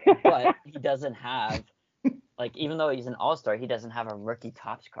episode. But he doesn't have, like, even though he's an all-star, he doesn't have a rookie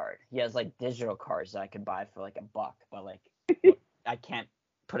Topps card. He has, like, digital cards that I could buy for, like, $1. But, like, I can't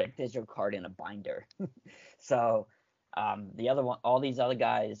put a digital card in a binder. So, the other one, all these other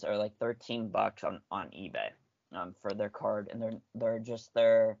guys are, like, $13 on eBay for their card. And they're just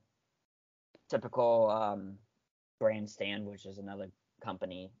their typical Grandstand, which is another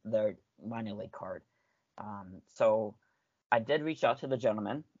company, their minor league card. So I did reach out to the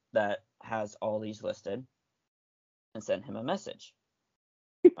gentleman that has all these listed and sent him a message.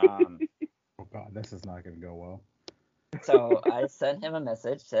 Oh God, this is not going to go well. So I sent him a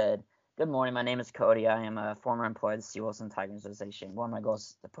message, said, "Good morning, my name is Cody. I am a former employee of the Seawolves and Tigers Association. One of my goals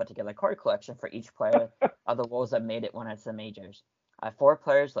is to put together a card collection for each player of the Wolves that made it when it's the majors. I have 4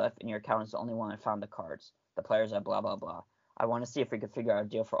 players left, and your account is the only one that found the cards. The players are blah, blah, blah. I want to see if we could figure out a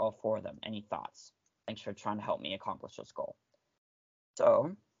deal for all 4 of them. Any thoughts? Thanks for trying to help me accomplish this goal."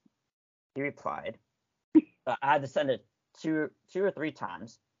 So he replied. I had to send it 2 or 3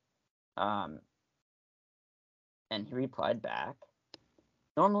 times. And he replied back,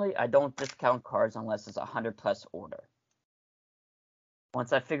 "Normally, I don't discount cards unless it's a 100+ order.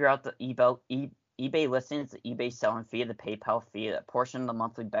 Once I figure out the eBay listings, the eBay selling fee, the PayPal fee, a portion of the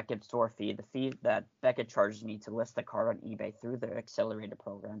monthly Beckett store fee, the fee that Beckett charges me to list the card on eBay through their accelerator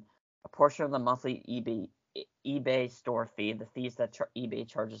program, a portion of the monthly eBay store fee, the fees that eBay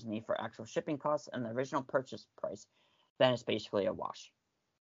charges me for actual shipping costs, and the original purchase price, then it's basically a wash.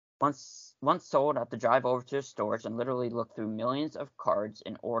 Once sold, I have to drive over to the stores and literally look through millions of cards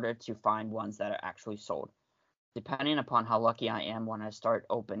in order to find ones that are actually sold. Depending upon how lucky I am when I start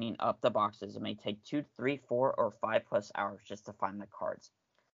opening up the boxes, it may take 2, 3, 4, or 5+ hours just to find the cards.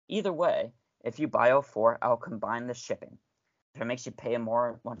 Either way, if you buy all 4, I'll combine the shipping. If it makes you pay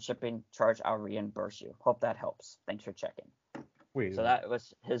more on shipping charge, I'll reimburse you. Hope that helps. Thanks for checking. Wait. So that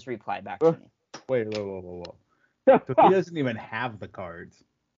was his reply back to me. Wait, whoa. So he doesn't even have the cards.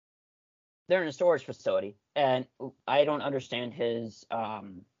 They're in a storage facility, and I don't understand his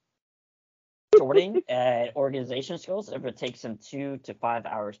sorting and organization skills if it takes him 2 to 5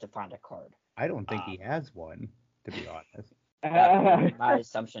 hours to find a card. I don't think he has one, to be honest. That's my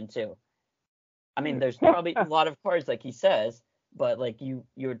assumption too. I mean, there's probably a lot of cards like he says, but like you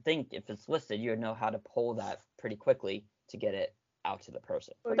would think if it's listed, you would know how to pull that pretty quickly to get it out to the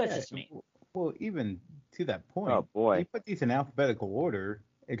person. But that's just me. Well, even to that point, Oh boy, you put these in alphabetical order.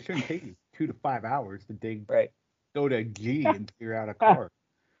 It shouldn't take you 2 to 5 hours to go to G and figure out a card.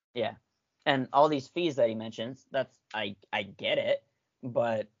 Yeah, and all these fees that he mentions, that's I get it,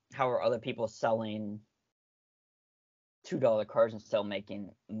 but how are other people selling $2 cards and still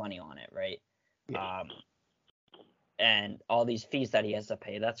making money on it, right? Yeah. And all these fees that he has to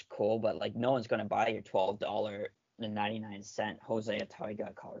pay, that's cool, but like no one's gonna buy your $12.99 Jose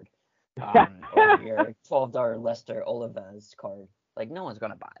Ortega card, or your $12 Lester Olives card. Like no one's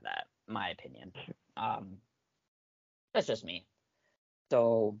gonna buy that, in my opinion. That's just me.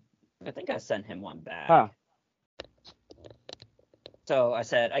 So I think I sent him one back. Huh. So I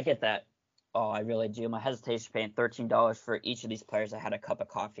said, I get that. Oh, I really do. My hesitation paying $13 for each of these players that had a cup of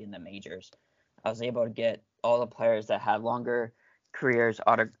coffee in the majors. I was able to get all the players that had longer careers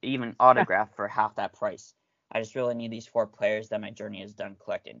even autographed for half that price. I just really need these 4 players that my journey is done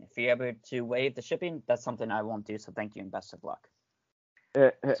collecting. If you're able to waive the shipping, that's something I won't do, so thank you and best of luck.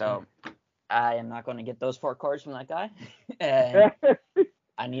 So I am not going to get those 4 cards from that guy, and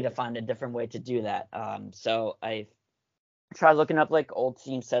I need to find a different way to do that. So I tried looking up like old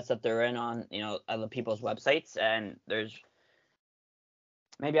team sets that they're in on, other people's websites, and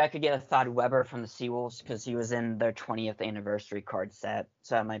maybe I could get a Thad Weber from the Seawolves because he was in their 20th anniversary card set,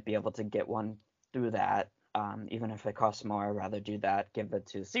 so I might be able to get one through that. Even if it costs more, I'd rather do that, give it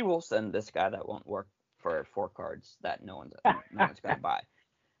to the Seawolves than this guy that won't work for 4 cards that no one's gonna buy.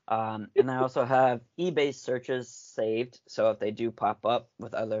 And I also have eBay searches saved, so if they do pop up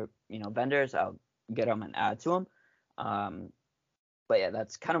with other vendors, I'll get them and add to them. But yeah,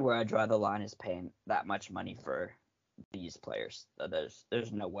 that's kind of where I draw the line, is paying that much money for these players.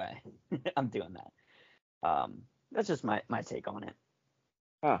 There's no way I'm doing that. That's just my take on it.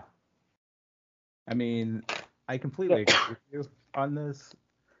 Huh. I mean, I completely agree with you on this.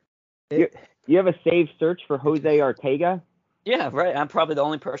 You have a saved search for Jose Ortega? Yeah, right. I'm probably the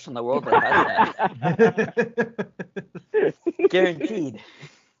only person in the world that has that. Guaranteed.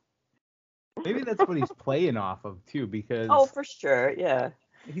 Maybe that's what he's playing off of too, because for sure, yeah.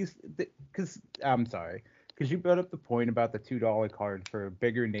 I'm sorry, because you brought up the point about the $2 card for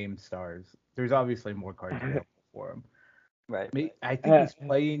bigger name stars. There's obviously more cards available for him. Right. I think he's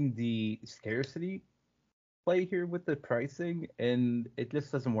playing the scarcity play here with the pricing, and it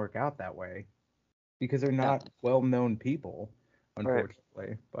just doesn't work out that way because they're not well-known people, unfortunately.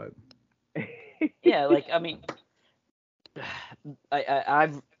 Right. But yeah, like I mean,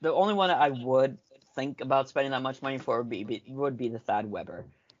 I've the only one I would think about spending that much money for would be the Thad Weber,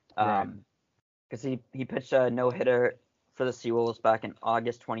 because he pitched a no-hitter for the Seawolves back in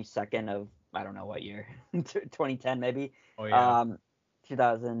August 22nd of I don't know what year, 2010 maybe. Oh yeah.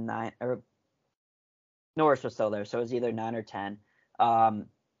 2009 or Norris was still there, so it was either 9 or 10.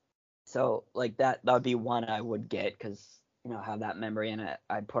 So like that would be one I would get because I have that memory in it.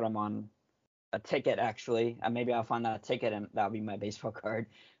 I'd put him on a ticket actually. Maybe I'll find that ticket and that'll be my baseball card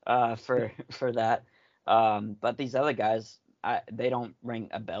for that. But these other guys, they don't ring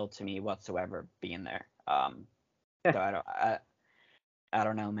a bell to me whatsoever being there. So I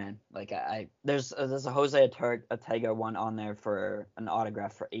don't know, man. Like there's a Jose Ortega one on there for an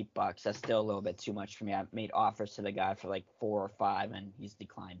autograph for $8. That's still a little bit too much for me. I've made offers to the guy for like 4 or 5 and he's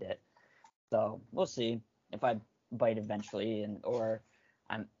declined it. So we'll see if I bite eventually or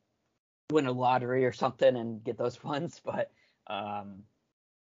I'm win a lottery or something and get those ones. But yeah,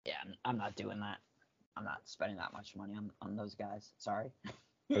 I'm not doing that. I'm not spending that much money on those guys. Sorry.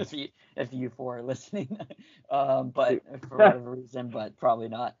 if you 4 are listening, but for whatever reason, but probably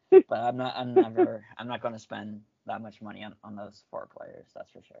not. But I'm not going to spend that much money on those 4 players. That's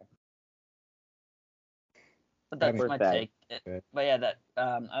for sure. But that's Worth my that. take. Okay. But yeah, that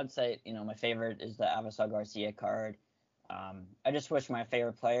I would say my favorite is the Avisal Garcia card. I just wish my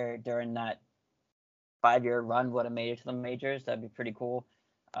favorite player during that 5-year run would have made it to the majors. That'd be pretty cool.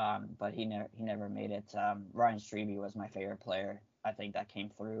 But he never made it. Ryan Strebe was my favorite player. I think that came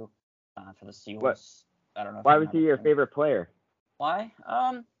through for the Seals. What? I don't know. Why was he your favorite player? Why?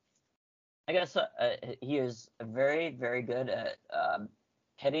 I guess he is very, very good at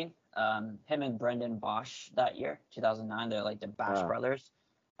hitting. Him and Brendan Bosch that year, 2009, they're like the Bosch brothers.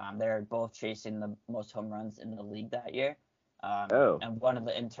 They're both chasing the most home runs in the league that year. And one of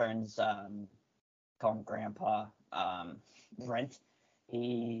the interns, call him Grandpa, Brent,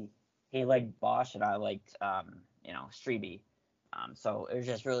 he liked Bosch and I liked Strebe. So it was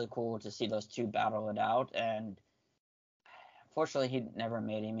just really cool to see those two battle it out. And unfortunately, he never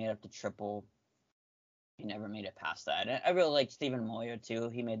made it. He made up to triple. He never made it past that. And I really like Stephen Moyer too.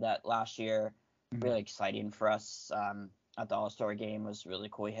 He made that last year. Really exciting for us. At the All-Star game was really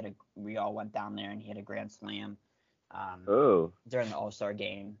cool. We all went down there and he had a grand slam. During the All-Star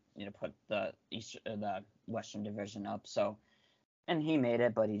game, put the Western Division up. So, and he made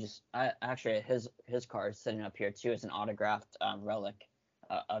it, but actually his card is sitting up here too. It's an autographed relic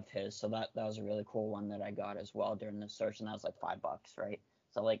of his. So that was a really cool one that I got as well during the search, and that was like $5, right?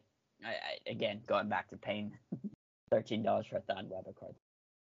 So like. I again going back to paying $13 for a Thad Weber card.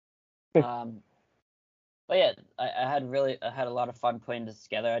 But yeah, I had a lot of fun putting this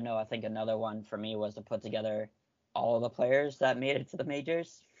together. I think another one for me was to put together all of the players that made it to the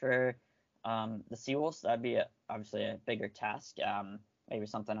majors for the Seawolves. That'd be obviously a bigger task. Maybe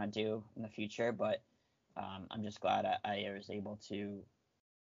something I do in the future, but I'm just glad I was able to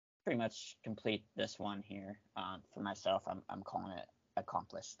pretty much complete this one here for myself. I'm calling it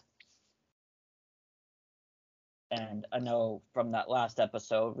accomplished. And I know from that last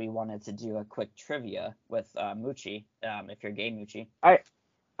episode, we wanted to do a quick trivia with Moochie, if you're game, Moochie. I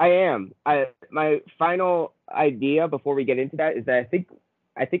am. My final idea before we get into that is that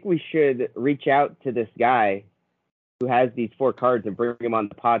I think we should reach out to this guy who has these 4 cards and bring him on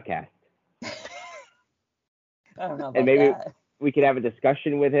the podcast. I don't know about and maybe that. we could have a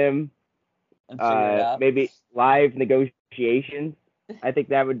discussion with him. And figure it out. Maybe live negotiations. I think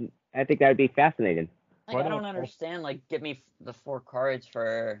that would be fascinating. I don't understand. Like, get me the 4 cards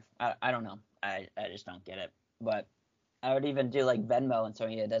for. I don't know. I just don't get it. But I would even do like Venmo, and so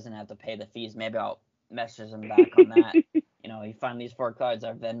he doesn't have to pay the fees. Maybe I'll message him back on that. You find these 4 cards,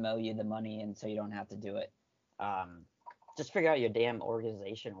 I'll Venmo you the money, and so you don't have to do it. Just figure out your damn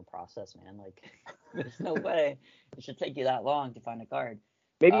organizational process, man. Like, there's no way it should take you that long to find a card.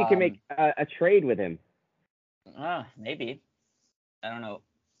 Maybe you can make a trade with him. Maybe. I don't know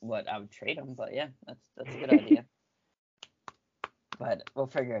what I would trade him, but yeah, that's a good idea. But we'll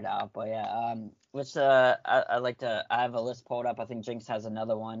figure it out. But yeah, I have a list pulled up. I think Jinx has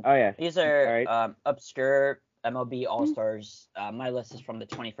another one. Oh yeah. These are right. Obscure MLB All-Stars. My list is from the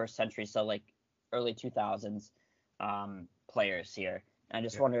 21st century, so like early 2000s players here. And I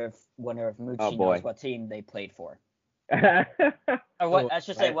just wonder if Moochie knows what team they played for. Or what I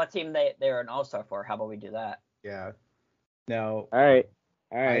should say what team they were an All-Star for. How about we do that? Yeah. Now. All right.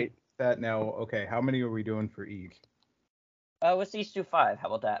 Okay, how many are we doing for each? Let's each do 5. How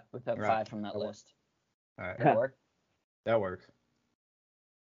about that? We put 5 from that list. All right. That'll work. That works.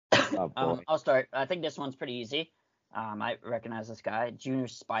 Oh, boy. I'll start. I think this one's pretty easy. I recognize this guy, Junior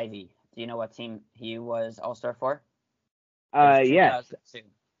Spivey. Do you know what team he was All-Star for? Yes.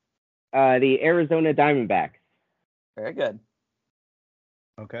 The Arizona Diamondbacks. Very good.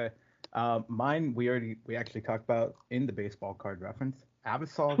 Okay. Mine we actually talked about in the baseball card reference.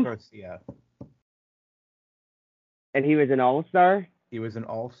 Avisal Garcia. And he was an All-Star? He was an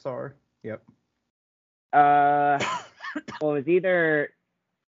All-Star. Yep. Well, it was either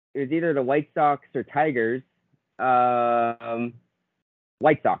the White Sox or Tigers.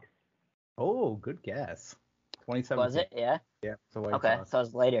 White Sox. Oh, good guess. 2017. Was it? Yeah. Yeah. So White okay, Sox. so it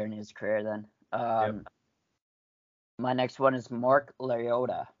was later in his career then. Yep. My next one is Mark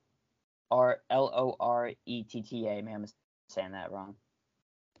Loriota, or Loretta. Man, I'm saying that wrong.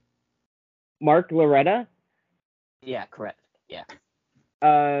 Mark Loretta? Yeah, correct. Yeah.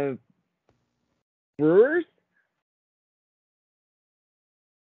 Brewers?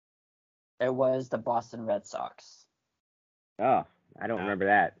 It was the Boston Red Sox. Oh, I don't remember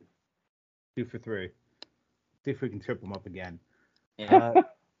that. 2 for 3. See if we can trip him up again. Yeah.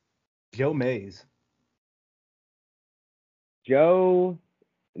 Joe Mays. Joe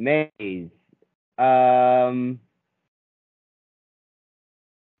Mays.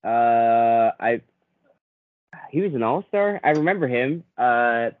 He was an All-Star. I remember him.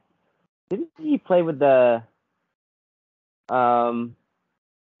 Didn't he play with the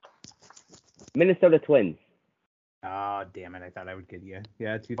Minnesota Twins. Oh, damn it. I thought I would get you.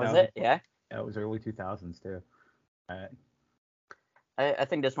 Yeah, 2000. Was it? Yeah. Yeah, it was early 2000s, too. I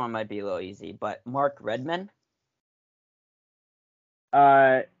think this one might be a little easy, but Mark Redman.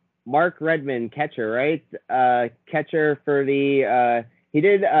 Mark Redman, catcher, right? Catcher for the. He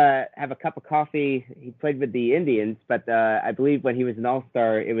did have a cup of coffee. He played with the Indians, but I believe when he was an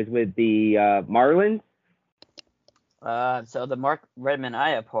All-Star, it was with the Marlins. So the Mark Redman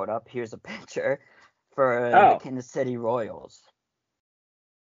I have pulled up, here's a picture for the Kansas City Royals.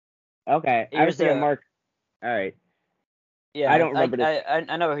 Okay, I was thinking Mark. All right. Yeah, I don't remember this.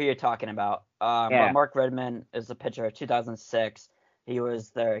 I know who you're talking about. But Mark Redman is the pitcher. 2006. He was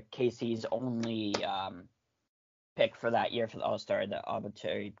the KC's only pick for that year for the All-Star. I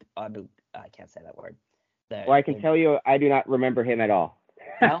can't say that word. I can tell you, I do not remember him at all.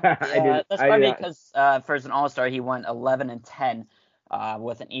 No? Yeah, that's probably because for an All-Star, he went 11-10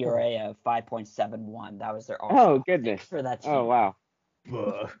 with an ERA of 5.71. That was their All-Star. Oh, goodness. For that team. Oh, wow.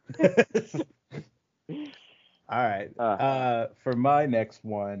 All right. For my next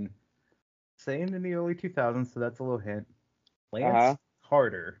one, same in the early 2000s, so that's a little hint. Lance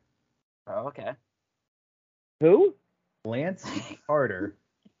Carter. Oh, okay. Who? Lance Carter.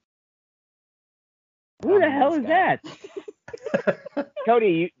 Who the hell is that?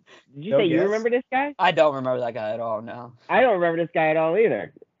 Cody, did you say you remember this guy? I don't remember that guy at all, no. I don't remember this guy at all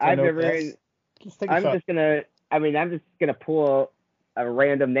either. I'm just gonna pull a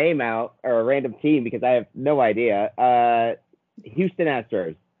random name out or a random team because I have no idea. Houston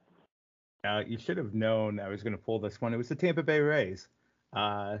Astros. You should have known I was gonna pull this one. It was the Tampa Bay Rays.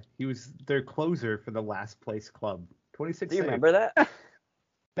 He was their closer for the last place club. 26. Do you remember that?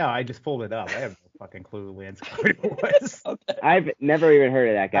 No, I just pulled it up. I have no fucking clue who Lance Carter was. Okay. I've never even heard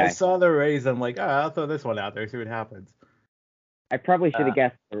of that guy. I saw the Rays. I'm like, I'll throw this one out there, see what happens. I probably should have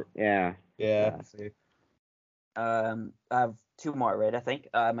guessed. Yeah. Yeah. I have two more, right? I think.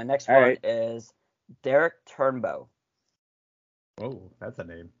 My next one is Derek Turnbow. Oh, that's a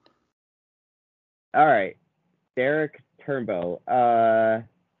name. All right, Derek Turnbow.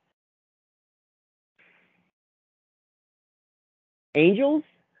 Angels.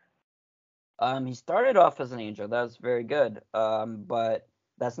 He started off as an Angel. That was very good. But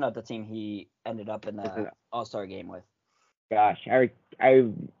that's not the team he ended up in the All-Star game with. Gosh, I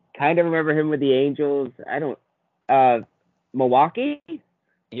kind of remember him with the Angels. I don't. Milwaukee.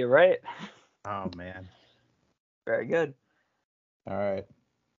 You're right. Oh man. Very good. All right.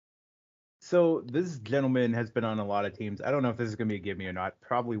 So this gentleman has been on a lot of teams. I don't know if this is gonna be a give me or not.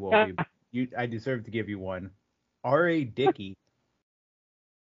 Probably will be. I deserve to give you one. R.A. Dickey.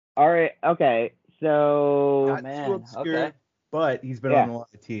 All right. Okay. So. Man. Okay. But he's been on a lot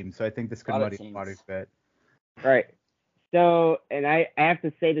of teams, so I think this could muddy the waters a bit. Right. So, and I have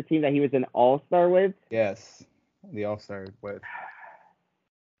to say the team that he was an All-Star with. Yes, the All-Star with.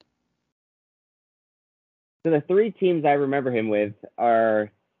 So the three teams I remember him with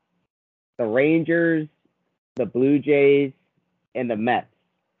are the Rangers, the Blue Jays, and the Mets.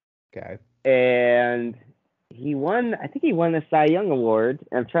 Okay. And he won. I think he won the Cy Young Award.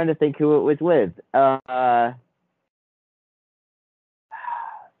 I'm trying to think who it was with. I'm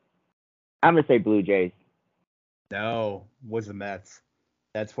gonna say Blue Jays. No, was the Mets.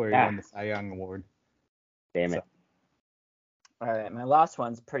 That's where he won the Cy Young Award. Damn it. All right, my last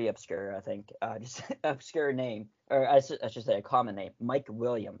one's pretty obscure, I think. Just obscure name, or I should say a common name, Mike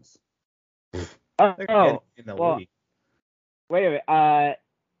Williams. In the league. Wait a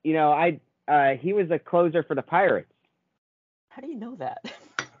minute. He was a closer for the Pirates. How do you know that?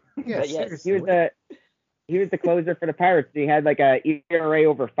 Yeah, yes, he was the closer for the Pirates. He had like a ERA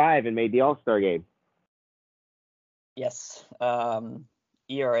over 5 and made the All-Star game. Yes.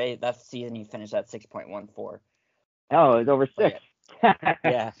 ERA that season he finished at 6.14. Oh, it was over 6.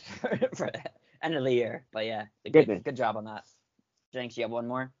 Yeah, for end of the year. But yeah, good job on that. Jenks, you have one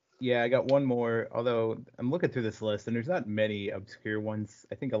more? Yeah, I got one more. Although I'm looking through this list and there's not many obscure ones.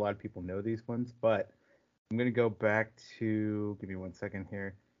 I think a lot of people know these ones, but I'm gonna go back to. Give me 1 second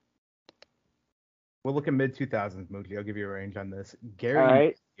here. We'll look at mid 2000s, Mookie. I'll give you a range on this.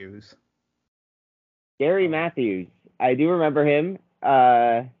 Gary Matthews. Gary Matthews. I do remember him.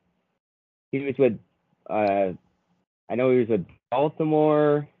 He was with. I know he was with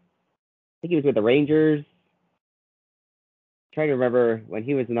Baltimore. I think he was with the Rangers. I'm trying to remember when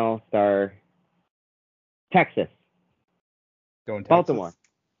he was an All-Star. Texas. Going Texas? Baltimore.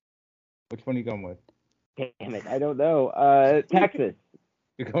 Which one are you going with? Damn it, I don't know. Texas.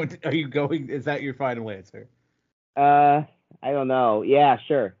 Are you going? Is that your final answer? I don't know. Yeah,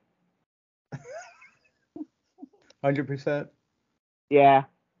 sure. 100%? Yeah.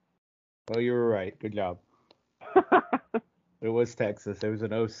 Well, you were right. Good job. It was Texas. It was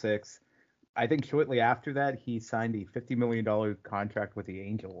an 06. I think shortly after that, he signed a $50 million contract with the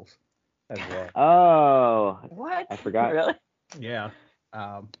Angels as well. Oh. What? I forgot. Really? Yeah.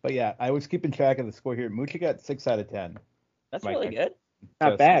 But yeah, I was keeping track of the score here. Moochie got 6 out of 10. That's My really pick. good.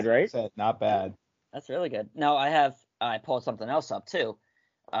 Not bad, right? 60%, not bad. That's really good. Now I pulled something else up too.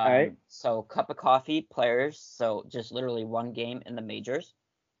 All right. So cup of coffee players. So just literally one game in the majors.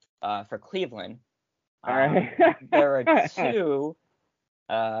 For Cleveland. All right. There are 2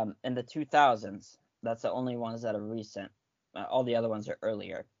 in the 2000s. That's the only ones that are recent. All the other ones are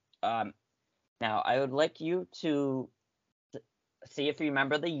earlier. Now I would like you to see if you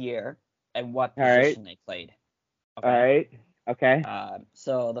remember the year and what All right. position they played. Okay. All right. Okay.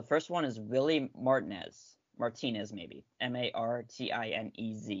 So the first one is Willie Martinez. Martinez, maybe.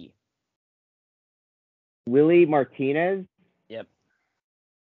 Martinez. Willie Martinez. Yep.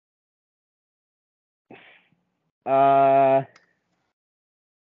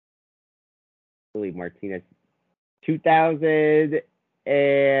 Willie Martinez. 2000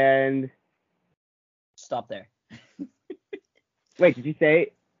 and Stop there. wait, did you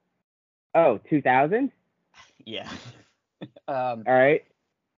say? Oh, 2000? Yeah. All right.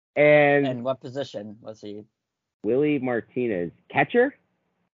 And And what position was he? Willie Martinez, catcher?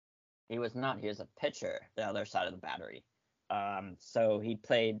 He was not. He was a pitcher, the other side of the battery. So he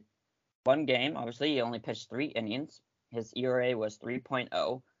played one game. Obviously, he only pitched 3 innings. His ERA was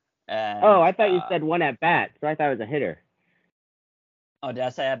 3.0. And, Oh, I thought you said one at bat, so I thought it was a hitter. Oh, did I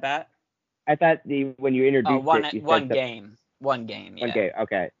say at bat? I thought when you introduced it, you one said game. One game. Yeah. one game.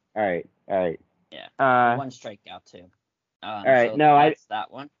 Okay. All right. Yeah. One strikeout too. All right. So No, that's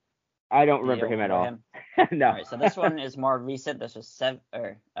that one. I don't Do you remember him at all. him? No. All right. So this one is more recent. This was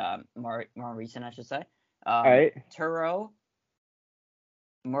more recent, I should say. All right. Turo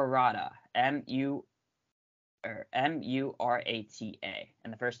Murata. Murata, and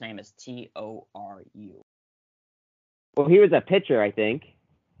the first name is Toru. Well, he was a pitcher, I think.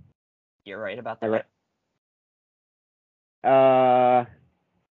 You're right about All that. right.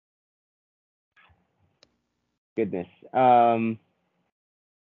 Goodness.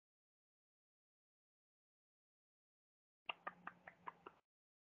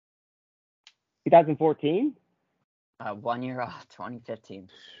 2014? 1 year off, 2015.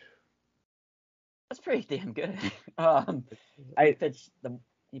 That's pretty damn good.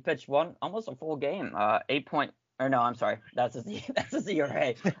 He pitched almost a full game. 8 point. Or no, I'm sorry. That's his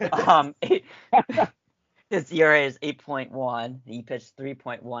ERA. His ERA is 8.1. He pitched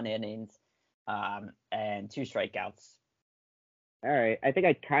 3.1 innings, and 2 strikeouts. All right. I think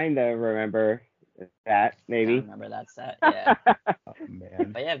I kind of remember that, maybe. I remember that set. Yeah. Oh,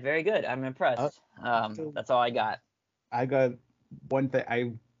 man. But yeah, very good. I'm impressed. That's all I got. I got one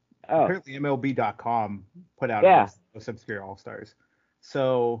thing. Oh. Apparently MLB.com put out Yeah. most obscure All-Stars.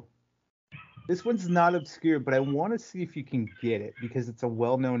 So this one's not obscure, but I want to see if you can get it because it's a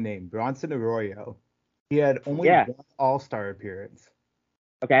well-known name. Bronson Arroyo. He had only one All-Star appearance.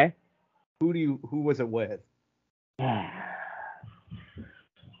 Okay. Who was it with?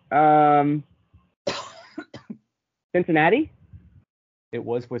 Cincinnati? It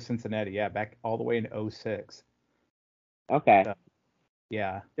was with Cincinnati, yeah, back all the way in 06. Okay.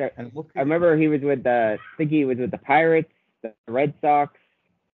 Yeah. And I remember he was with I think he was with the Pirates, the Red Sox.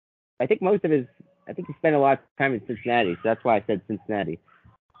 I think he spent a lot of time in Cincinnati, so that's why I said Cincinnati.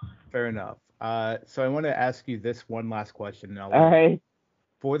 Fair enough. So I want to ask you this one last question. All right.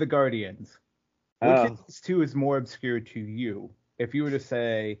 For the Guardians, which of these two is more obscure to you? If you were to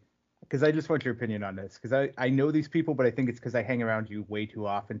say, because I just want your opinion on this, because I know these people, but I think it's because I hang around you way too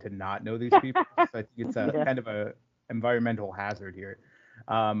often to not know these people. So I think it's kind of a environmental hazard here.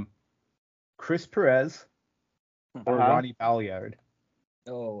 Chris Perez or Ronnie Balliard?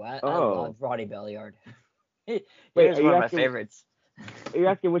 Oh, I love Ronnie Balliard. He's Wait, one of my favorites. Are you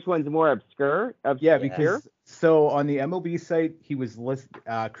asking which one's more obscure? Yeah, because so on the MLB site, he was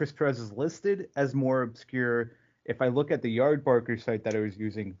Chris Perez is listed as more obscure. If I look at the Yardbarker site that I was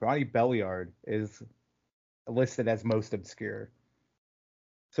using, Ronnie Balliard is listed as most obscure.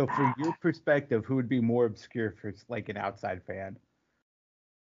 So from your perspective, who would be more obscure for like an outside fan?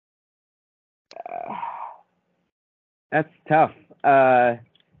 That's tough. I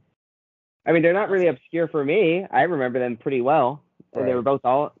mean, they're not really obscure for me. I remember them pretty well. Right.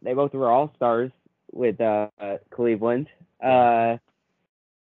 They both were all-stars with Cleveland. I'll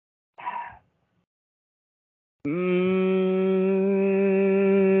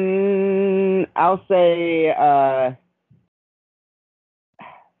say I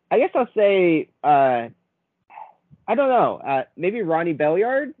guess I'll say I don't know. Maybe Ronnie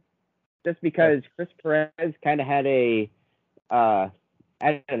Belliard, just because Chris Perez kind of had a, I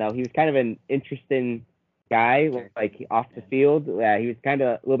don't know, he was kind of an interesting guy, like off the field. He was kind of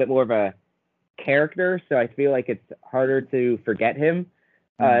a little bit more of a character, so I feel like it's harder to forget him.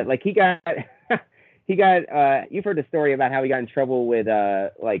 Like he got, you've heard the story about how he got in trouble with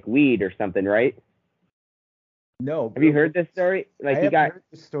like weed or something, right? No. Have you heard this story? Like I heard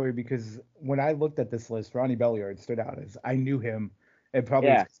this story because when I looked at this list, Ronnie Belliard stood out as I knew him, and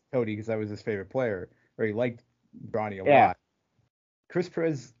probably Cody because I was his favorite player, or he liked Ronnie a lot. Chris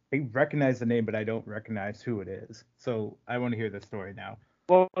Perez, I recognize the name, but I don't recognize who it is. So I want to hear the story now.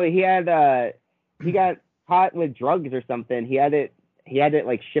 Well, he got caught with drugs or something. He had it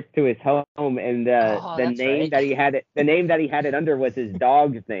like shipped to his home, and the name that he had it under was his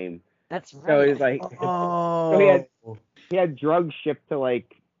dog's name. That's right. So he's like, so he had drugs shipped to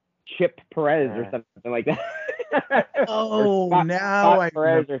like Chip Perez or something like that. Now I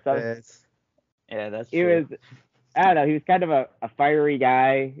Perez remember or something. this. Yeah, that's He true. was, I don't know, he was kind of a fiery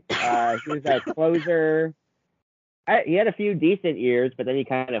guy. He was a closer. He had a few decent years, but then he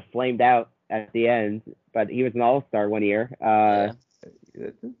kind of flamed out at the end. But he was an all-star one year. MLB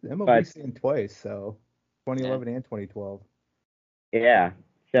stand twice, so 2011 and 2012. Yeah.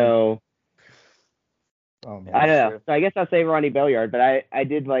 So I don't know. So I guess I'll say Ronnie Belliard, but I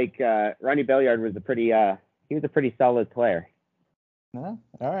did like Ronnie Belliard was he was a pretty solid player. All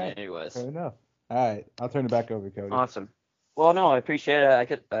right. Yeah, he was. Fair enough. All right, I'll turn it back over, Cody. Awesome. Well, no, I appreciate it. I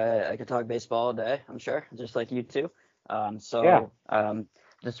could talk baseball all day, I'm sure, just like you two. Just to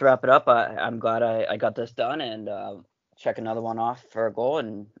wrap it up, I'm glad I got this done, and check another one off for a goal,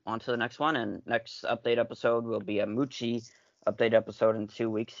 and on to the next one. And next update episode will be a Moochie update episode in 2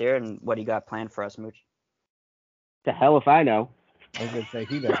 weeks here. And what do you got planned for us, Mooch? The hell if I know. I was gonna say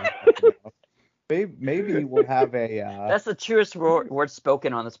he doesn't. Maybe we'll have a. That's the truest word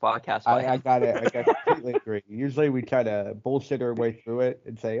spoken on this podcast. I got it. I completely agree. Usually we try to bullshit our way through it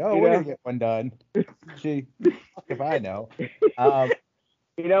and say, "Oh, we're gonna get one done." Gee, if I know.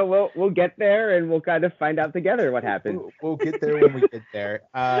 We'll get there and we'll kind of find out together what happens. We'll get there when we get there.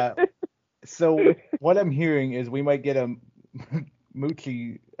 So what I'm hearing is we might get a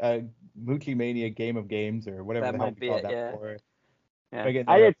Moochie Mania game of games or whatever that the hell might we call that for. Yeah.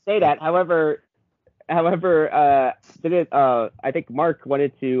 I didn't say that. However, I think Mark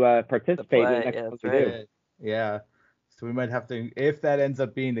wanted to participate in the next one we do. Yeah. So we might have to, if that ends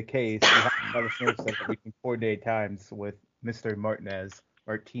up being the case, we have to let us know so that we can coordinate times with Mr. Martinez.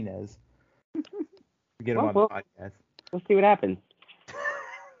 Get him on the podcast. We'll see what happens.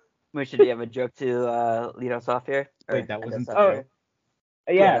 Mooch, do you have a joke to lead us off here? Wait, that wasn't.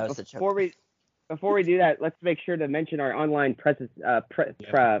 Yeah. Before we do that, let's make sure to mention our online presences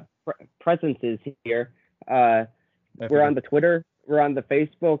here. We're on the Twitter, we're on the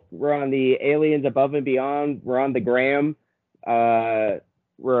Facebook, we're on the Aliens Above and Beyond, we're on the Gram, we're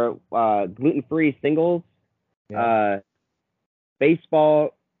gluten-free singles,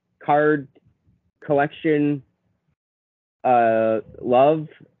 baseball card collection,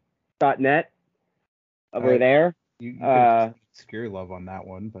 love.net. Over there. You can scare love on that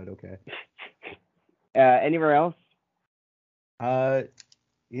one, but okay. Anywhere else? No,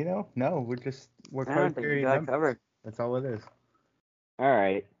 we're I think we got it covered. That's all it is. All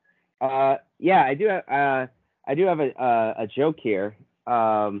right. I do have a joke here.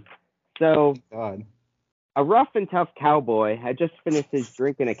 So God. A rough and tough cowboy had just finished his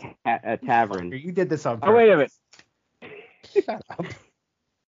drink in a tavern. You did this on purpose. Oh, wait a minute. Shut up.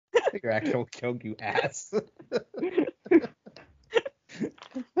 Your actual joke, you ass.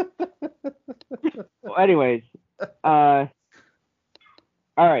 Well, anyways, all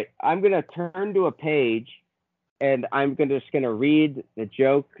right, I'm gonna turn to a page, and I'm just gonna read the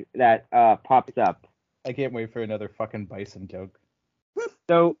joke that pops up. I can't wait for another fucking bison joke.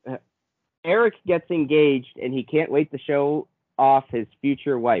 So, Eric gets engaged, and he can't wait to show off his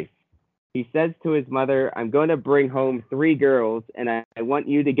future wife. He says to his mother, "I'm going to bring home 3 girls, and I want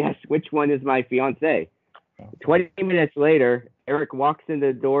you to guess which one is my fiancée." 20 minutes later, Eric walks in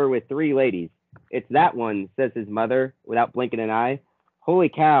the door with 3 ladies. "It's that one," says his mother, without blinking an eye. "Holy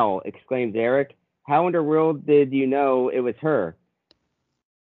cow," exclaims Eric. "How in the world did you know it was her?"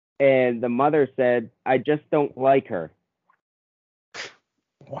 And the mother said, "I just don't like her."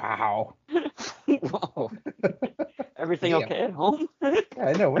 Wow. Whoa. Everything okay at home? Yeah,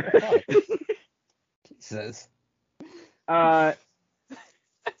 I know. What the fuck? Jesus. A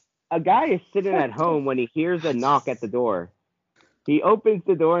guy is sitting at home when he hears a knock at the door. He opens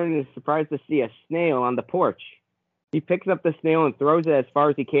the door and is surprised to see a snail on the porch. He picks up the snail and throws it as far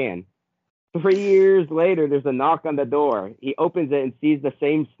as he can. 3 years later, there's a knock on the door. He opens it and sees the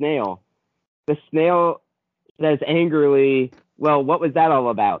same snail. The snail says angrily, "Well, what was that all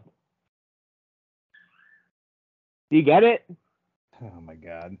about?" Do you get it? Oh my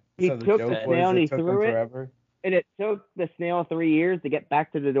god. He So the took joke the was snail and he it took him threw it, forever. and it took the snail 3 years to get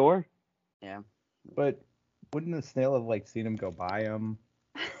back to the door. Yeah. But wouldn't the snail have like seen him go by him?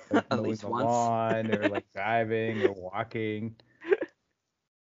 Like At mowing least the once. lawn or like driving or walking.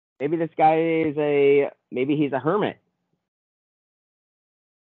 Maybe this guy maybe he's a hermit.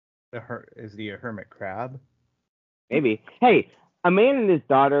 Is he a hermit crab? Maybe. Hey, a man and his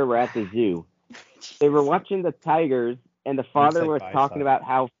daughter were at the zoo. They were watching the tigers, and the father said was bye, talking son. about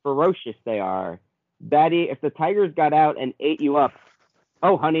how ferocious they are. Daddy, if the tigers got out and ate you up,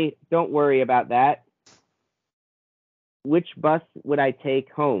 oh, honey, don't worry about that. Which bus would I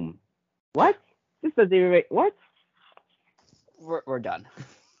take home? What? This doesn't even make... What? We're done.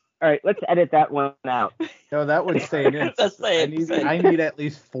 All right, let's edit that one out. No, that would stay in. Let's say it. I need at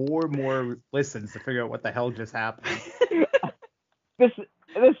least 4 more listens to figure out what the hell just happened.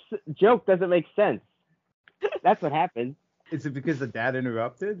 This joke doesn't make sense. That's what happened. Is it because the dad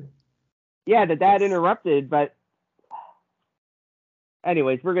interrupted? Yeah, the dad interrupted, but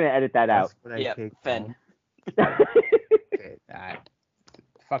anyways, we're gonna edit that out. That's what I Yeah, take Finn. home. Okay,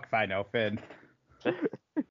 fuck if I know, Finn.